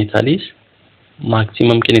from a metal is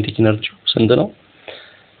maximum kinetic energy ስንት ነው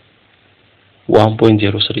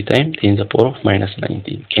 1.03 times 10 to the power of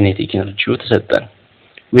 -19 kinetic energy ተሰጠን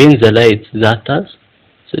when the light that has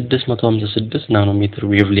 656 nanometer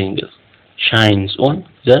wavelength shines on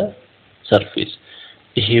the surface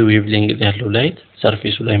ይሄ wavelength ያለው ላይት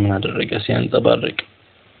ሰርፌሱ ላይ ምን አደረገ ሲያንጸባርቅ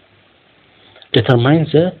determine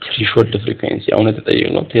the threshold frequency አሁን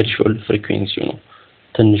ተጠየቀው threshold frequency ነው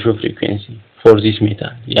ትንሹ frequency for this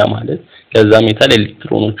metal ያ ማለት ከዛ ሜታል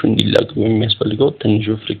ኤሌክትሮኖቹ እንዲላቀቁ የሚያስፈልገው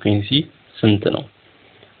ትንሹ frequency ስንት ነው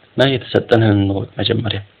እና የተሰጠነን ነው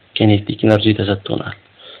መጀመሪያ kinetic energy ተሰጥቶናል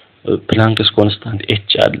ፕላንክስ ኮንስታንት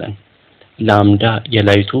h አለን ላምዳ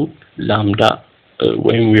የላይቱ ላምዳ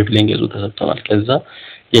ወይም ዌቭሌንግዙ ተሰጥቷል ከዛ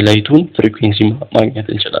የላይቱን ፍሪኩዌንሲ ማግኘት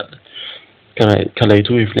እንችላለን ከላይቱ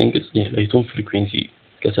ዌቭሌንግዝ የላይቱን ፍሪኩዌንሲ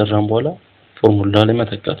ከሰራን በኋላ ፎርሙላ ላይ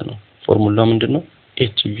መተካት ነው ፎርሙላው ምንድነው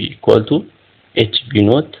hv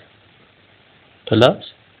hv0 plus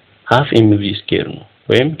half mv square ነው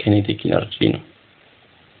ወይም kinetic energy ነው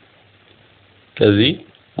ከዚህ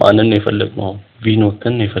ማንን ነው የፈለግነው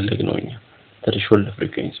v0 ነው የፈለግነው እኛ threshold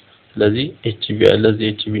frequency ስለዚህ hv ያለ እዚህ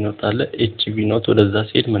hv0 አለ hv0 ወደዛ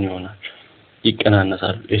ሲሄድ ምን ይሆናል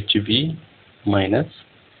ይቀናነሳሉ hv minus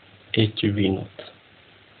hv0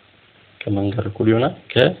 ከማን ጋር እኩል ይሆናል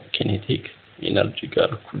ከkinetic energy ጋር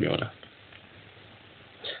እኩል ይሆናል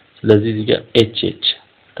ስለዚህ እዚህ ጋር hh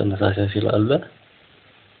ተመሳሳይ ስላለ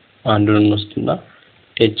አንዱን እንወስድና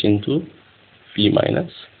h into v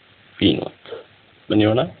minus v0 ምን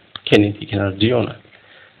ይሆናል kinetic energy ይሆናል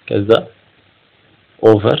ከዛ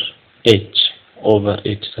over h over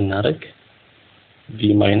h ስናደርግ v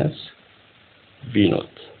minus v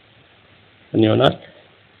naught ምን ይሆናል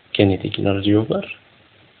kinetic energy over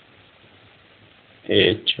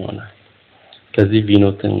h ይሆናል ከዚህ v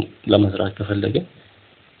naught-ን ለመስራት ከፈለገ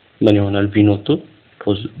ምን ይሆናል v naught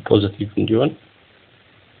ፖዚቲቭ እንዲሆን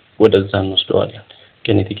ወደዛ እንወስደዋለን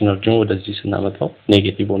kinetic energy ወደዚህ ስናመጣው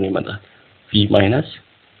ኔጌቲቭ ሆኖ ይመጣል v minus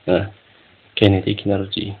kinetic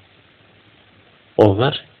energy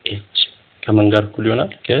over h ከማን ጋር እኩል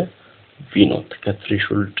ይሆናል ከv naught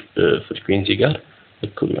ከthreshold frequency ጋር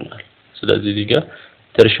እኩል ይሆናል ስለዚህ እዚህ ጋር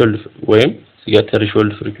threshold ወይም እዚህ ጋር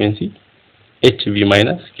threshold frequency hv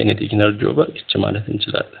minus kinetic energy over h ማለት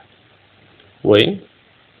እንችላለን ወይም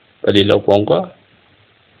በሌላው ቋንቋ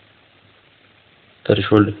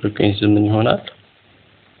threshold frequency ምን ይሆናል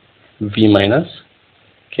v minus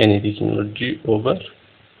kinetic energy over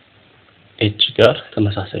h ጋር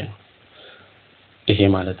ተመሳሳይ ነው ይሄ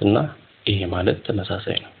ማለትና ይሄ ማለት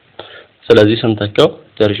ተመሳሳይ ነው ስለዚህ ስንተካው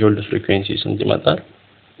threshold frequency ስንት ይመጣል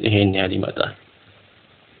ይሄን ያህል ይመጣል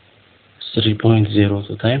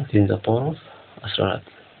 3.02 times 10 to the power of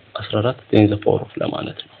 14 10 to the power of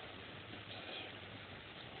ለማለት ነው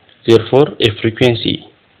therefore a frequency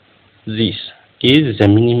this is the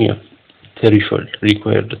minimum threshold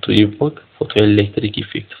required to evoke photoelectric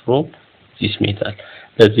effect from this metal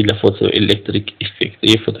ለዚህ ለፎቶኤሌክትሪክ ኢፌክት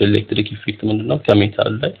የፎቶኤሌክትሪክ ኢፌክት ምንድነው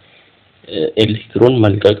ከሜታል ላይ ኤሌክትሮን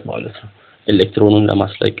መልቀቅ ማለት ነው ኤሌክትሮኑን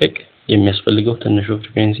ለማስለቀቅ የሚያስፈልገው ትንሹ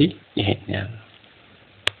ፍሪኩዌንሲ ይሄን ያህል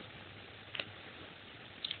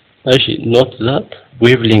እሺ ኖት ዛት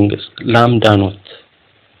ዌቭሌንግስ ላምዳ ኖት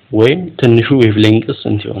ወይም ትንሹ ዌቭሌንግስ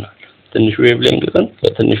ስንት ይሆናል ትንሹ ዌቭሌንግስን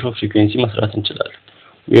ከትንሹ ፍሪኩዌንሲ መስራት እንችላለን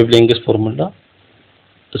ዌቭሌንግስ ፎርሙላ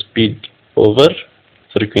ስፒድ ኦቨር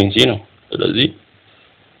ፍሪኩዌንሲ ነው ስለዚህ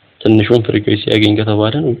ትንሹን ፍሪኩዌንሲ ያገኝ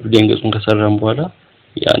ከተባለን ዌቭሌንግሱን ከሰራን በኋላ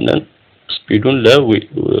ያንን ስፒዱን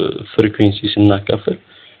ለፍሪኩዌንሲ ስናካፍል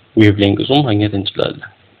ዌቭሌንግሱን ማግኘት እንችላለን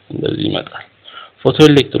እንደዚህ ይመጣል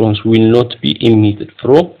photoelectrons will not be emitted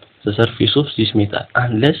from the surface of this metal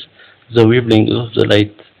unless the wavelength of the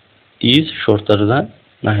light is shorter than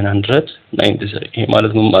 993 ይሄ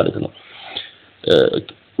ማለት ምን ማለት ነው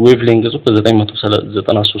ዌቭሌንግሱ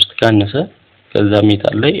ከ993 ካነሰ ከዛ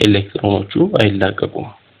ሜታል ላይ ኤሌክትሮኖቹ አይላቀቁም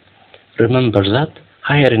remember that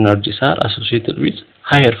higher energies are associated with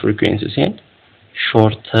higher frequencies and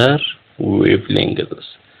shorter wavelengths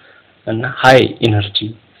እና high energy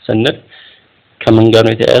ስንል ከምን ጋር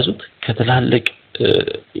ነው የተያያዙት ከትላልቅ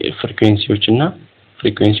ፍሪኩዌንሲዎችና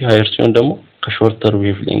ፍሪኩዌንሲ ሃየር ሲሆን ደግሞ ከሾርተር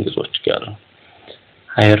ዌቭሌንግዞች ጋር ነው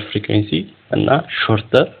higher frequency እና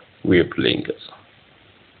shorter wavelengths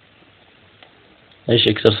እሺ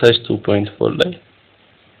exercise 2.4 ላይ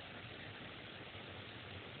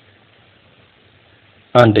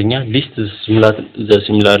አንደኛ list the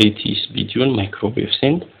similarities between microwaves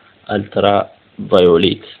and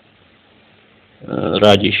ultraviolet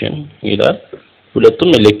radiation ይላል ሁለቱም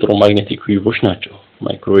ኤሌክትሮማግኔቲክ ዌቮች ናቸው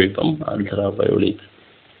ማይክሮዌቭም አልትራቫዮሌት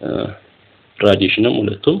ራዲዬሽንም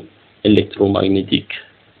ሁለቱም ኤሌክትሮማግኔቲክ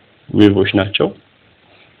ዌቮች ናቸው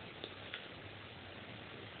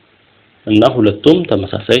እና ሁለቱም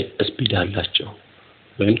ተመሳሳይ ስፒድ አላቸው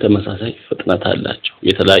ወይም ተመሳሳይ ፍጥነት አላቸው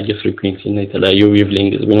የተለያየ ፍሪኩዌንሲ እና የተለያየ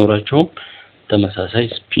ዌቭሌንግዝ ቢኖራቸውም ተመሳሳይ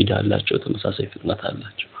ስፒድ አላቸው ተመሳሳይ ፍጥነት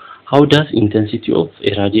አላቸው how does intensity of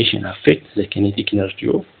a radiation affect the kinetic energy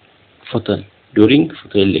of photon during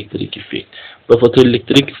photoelectric effect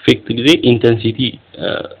በፎቶኤሌክትሪክ ኢፌክት ጊዜ ኢንተንሲቲ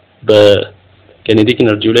በኪኔቲክ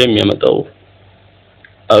ኤነርጂ ላይ የሚያመጣው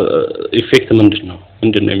ኢፌክት ምንድነው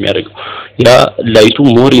የሚያደርገው ያ ላይቱ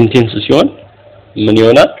ሞር ኢንቴንስ ሲሆን ምን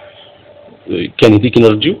ይሆናል kinetic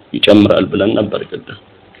energy ይጨምራል ብለን ነበር ቀደም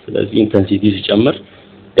ስለዚህ ኢንተንሲቲ ሲጨምር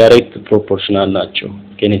ዳይሬክት ፕሮፖርሽናል ናቸው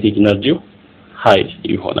kinetic energy high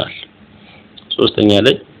ይሆናል ሶስተኛ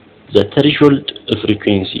ላይ the threshold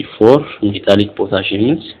frequency for metallic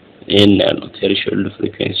potassiums ይሄን ያለው threshold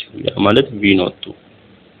frequency ያ ማለት v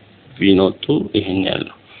naught ይሄን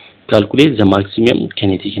ያለው calculate the maximum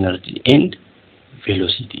kinetic energy and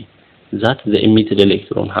velocity that the emitted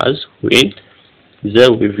electron has when the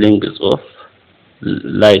wavelength of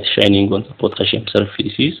light shining on the potassium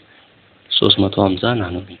surface is 350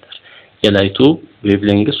 ናኖሜትር የላይቱ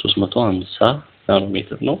wavelength 350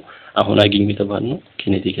 ናኖሜትር ነው አሁን አግኝ የተባልነው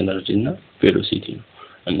kinetic energy እና velocity ነው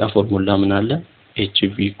እና ፎርሙላ ምን አለ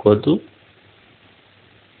hv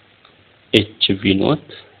hv naught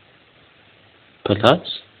plus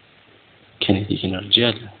kinetic energy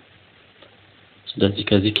አለ ስለዚህ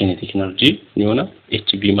ከዚህ kinetic energy ይሆናል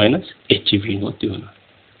hv minus hv naught ይሆናል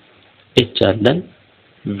h አለን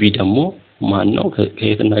v ደግሞ ማን ነው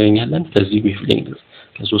ከየት እናገኛለን ከዚህ wavelength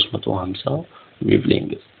ከ350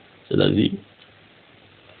 wavelength ስለዚህ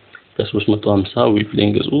ከ350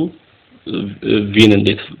 ዌቭሌንግዙ ቪን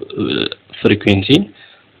እንዴት ፍሪኩዌንሲን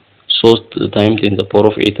 3 ታይም 10 the power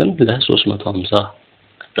of 8ን ለ350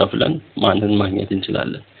 ከፍለን ማንን ማግኘት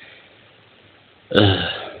እንችላለን?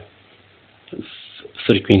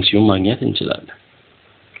 ፍሪኩዌንሲውን ማግኘት እንችላለን።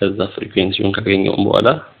 ከዛ ፍሪኩዌንሲውን ካገኘን በኋላ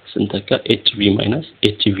ስንተካ HV minus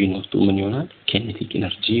HV ኖቱ ምን ይሆናል? kinetic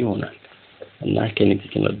energy ይሆናል። እና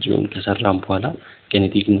kinetic energyውን ከሰራን በኋላ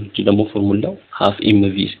kinetic energy ደግሞ ፎርሙላው half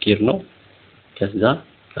mv square ነው። ከዛ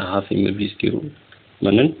half mv square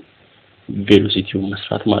ምንን ቬሎሲቲውን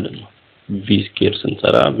መስራት ማለት ነው። v square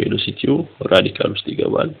ስንሰራ ቬሎሲቲው ራዲካል ውስጥ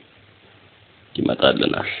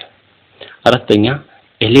ይመጣልናል። አራተኛ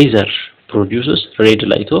a laser produces red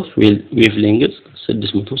light of wavelength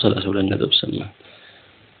 632.8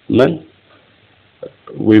 ምን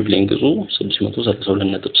wavelength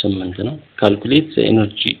 632.8 ነው። calculate the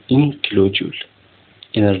energy in kilojoule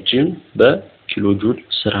ኤነርጂን በኪሎጆule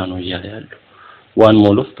ስራ ነው እያለ ያለው 1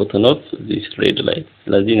 mole of photon of this red light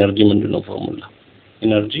ስለዚህ ኤነርጂ ምንድነው ፎርሙላ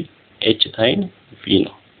ኤነርጂ h time v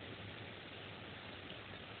ነው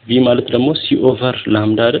v ማለት ደግሞ c over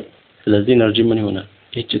lambda አይደል ስለዚህ ኤነርጂ ምን ይሆናል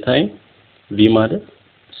h time v ማለት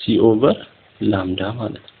c over lambda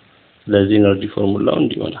ማለት ስለዚህ ኤነርጂ ፎርሙላው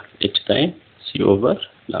እንዲሆናል h time c over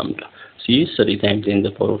lambda c 3 times 10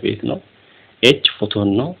 the power of 8 ነው h ፎቶን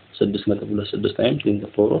ነው 6.26 times 10 the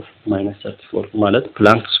power of -34 ማለት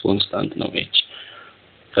ፕላንክስ ኮንስታንት ነው h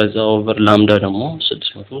ከዛ ኦቨር ላምዳ ደግሞ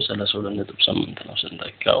 632.8 ነው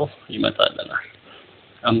ስንተካው ይመጣልናል።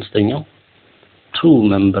 አምስተኛው two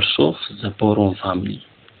members of the boron family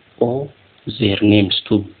owe their names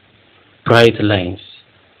to bright lines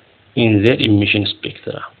in their emission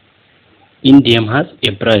spectra. Indium has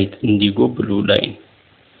a bright indigo blue line.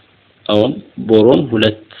 አሁን ቦሮን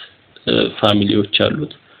ሁለት ፋሚሊዎች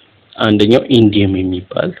አሉት አንደኛው ኢንዲየም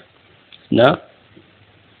የሚባል እና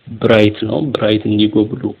ብራይት ነው ብራይት ኢንዲጎ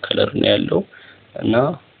ብሉ ከለር ነው ያለው እና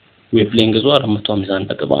ዌቭሌንግዙ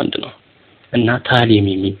 450.1 ነው እና ታሊየም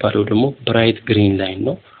የሚባለው ደግሞ ብራይት ግሪን ላይን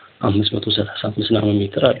ነው 535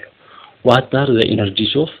 ናኖሜትር አለው what are the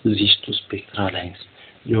energies of these two spectral lines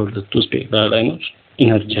የሁለቱ spectral lines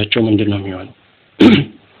ኢነርጂያቸው ምንድነው የሚሆነው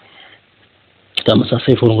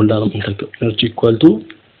ተመሳሳይ ፎርሙላ ነው የምንጠቀመው ኤነርጂ ኢኳል ቱ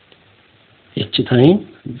h ታይም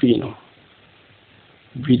v ነው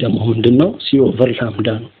v ደግሞ ምንድነው c over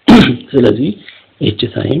lambda ነው ስለዚህ h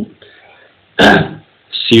ታይም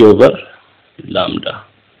c over lambda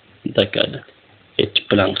እንጠቃለን h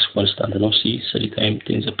ፕላንክስ ኮንስታንት ነው c 3 times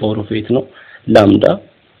 10 the power of 8 ነው lambda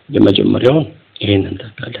የመጀመሪያውን ይሄን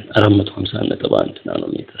እንጠቃለን 450.1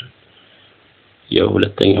 ናኖሜትር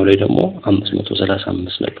የሁለተኛው ላይ ደግሞ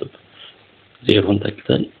 535 ነጥብ ዜሮን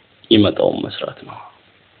ተክተን ይመጣው መስራት ነው